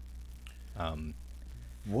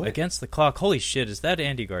 What? Against the Clock. Holy shit, is that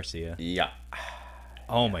Andy Garcia? Yeah.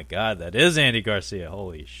 Oh my god, that is Andy Garcia.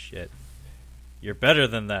 Holy shit. You're better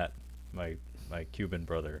than that, my Cuban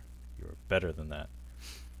brother. You're better than that.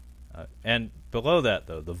 And below that,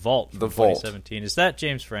 though, The Vault from The Vault. 2017. Is that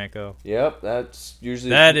James Franco? Yep. That's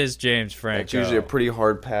usually That is James Franco. That's usually a pretty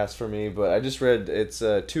hard pass for me, but I just read it's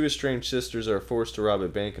two estranged sisters are forced to rob a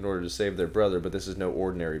bank in order to save their brother, but this is no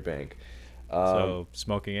ordinary bank. So,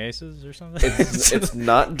 Smoking Aces or something? It's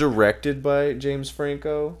not directed by James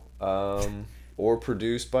Franco or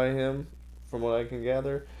produced by him, from what I can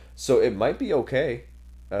gather. So it might be okay,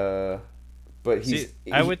 but See,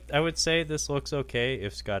 I would say this looks okay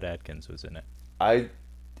if Scott Adkins was in it.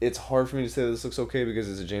 It's hard for me to say this looks okay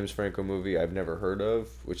because it's a James Franco movie I've never heard of,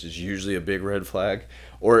 which is usually a big red flag.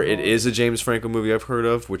 Or it is a James Franco movie I've heard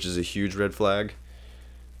of, which is a huge red flag.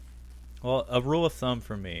 Well, a rule of thumb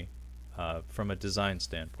for me, from a design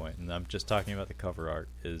standpoint, and I'm just talking about the cover art,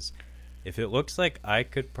 is if it looks like I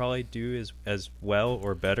could probably do as well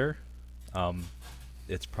or better,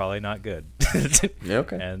 it's probably not good. Yeah,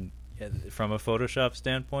 okay. And from a Photoshop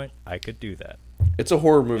standpoint, I could do that. It's a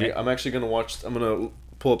horror movie. And- I'm actually going to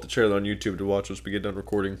pull up the trailer on YouTube to watch once we get done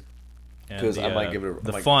recording. And 'Cause I might give it a-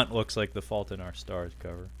 the font looks like the Fault in Our Stars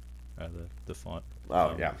cover. The font.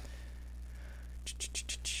 Oh, yeah.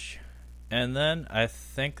 And then I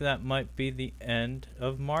think that might be the end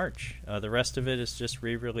of March. The rest of it is just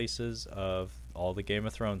re-releases of all the Game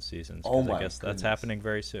of Thrones seasons. 'Cause Oh my I guess that's goodness. happening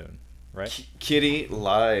very soon, right? Kitty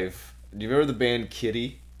Live. Do you remember the band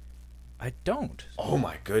Kitty? I don't. Oh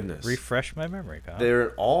my goodness. Refresh my memory, Kyle. They're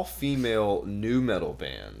an all-female new metal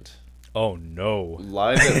band. Oh no.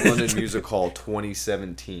 Live at London Music Hall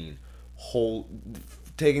 2017.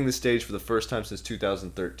 Taking the stage for the first time since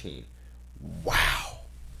 2013. Wow.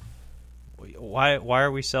 Why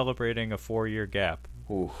are we celebrating a 4-year gap?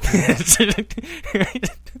 Ooh.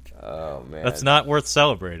 Oh man. That's not worth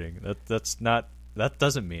celebrating. That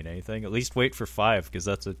doesn't mean anything. At least wait for 5 because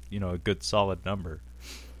that's a good solid number.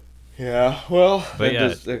 Yeah, well,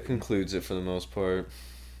 But that concludes it for the most part.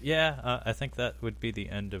 Yeah, I think that would be the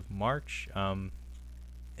end of March.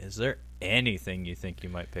 Is there anything you think you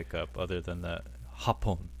might pick up other than the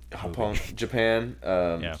Hapon? Hapon, Japan,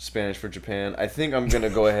 Yeah. Spanish for Japan. I think I'm gonna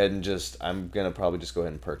go ahead and probably just go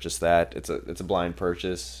ahead and purchase that. It's a blind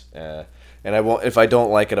purchase, and I won't. If I don't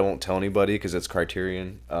like it, I won't tell anybody because it's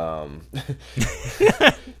Criterion.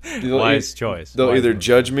 Wise choice. They'll Wise either move.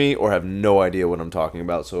 judge me or have no idea what I'm talking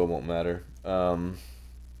about, so it won't matter. Other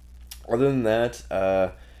than that,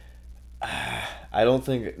 I don't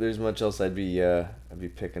think there's much else I'd be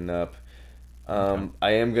picking up.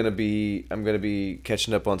 I'm gonna be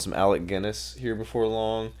catching up on some Alec Guinness here before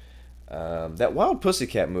long. That Wild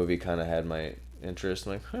Pussycat movie kind of had my interest.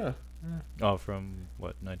 I'm like, Oh, from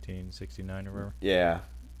what, 1969 or whatever? Yeah,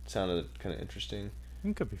 sounded kind of interesting.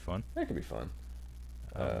 It could be fun. That could be fun.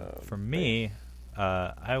 For me,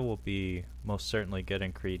 I will be most certainly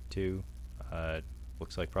getting Creed 2.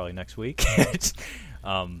 Looks like probably next week.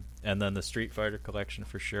 And then the Street Fighter collection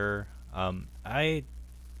for sure. I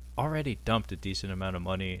already dumped a decent amount of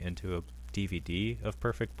money into a DVD of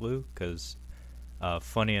Perfect Blue because,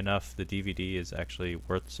 funny enough, the DVD is actually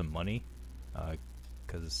worth some money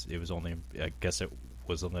because it was only, I guess it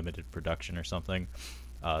was a limited production or something.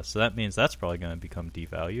 So that means that's probably going to become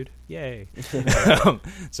devalued. Yay!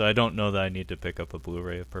 So I don't know that I need to pick up a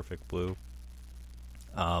Blu-ray of Perfect Blue.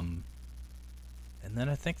 And then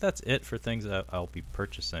I think that's it for things that I'll be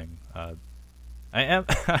purchasing. I am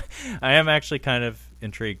I am actually kind of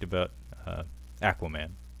intrigued about Aquaman.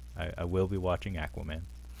 I will be watching Aquaman.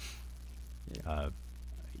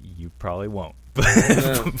 You probably won't.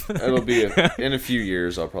 It'll be in a few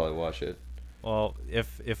years. I'll probably watch it. Well,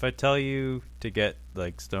 if I tell you to get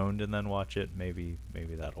like stoned and then watch it, maybe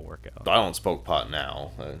that'll work out. I don't smoke pot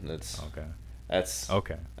now. That's okay. That's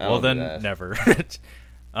okay. I Well, don't do then that. never.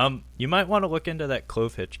 You might want to look into that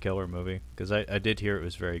Clove Hitch Killer movie because I did hear it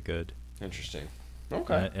was very good. Interesting.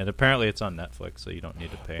 Okay. And apparently it's on Netflix, so you don't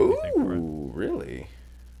need to pay anything for it. Ooh, really?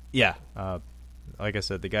 Yeah. Like I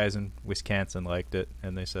said, the guys in Wisconsin liked it,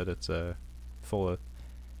 and they said it's full of.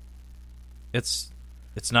 It's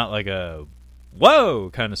not like a whoa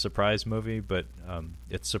kind of surprise movie, but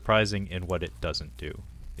it's surprising in what it doesn't do,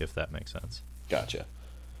 if that makes sense. Gotcha.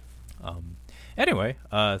 Anyway,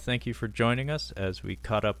 thank you for joining us as we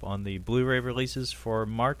caught up on the Blu-ray releases for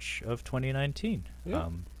March of 2019. Yeah.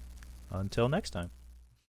 Until next time.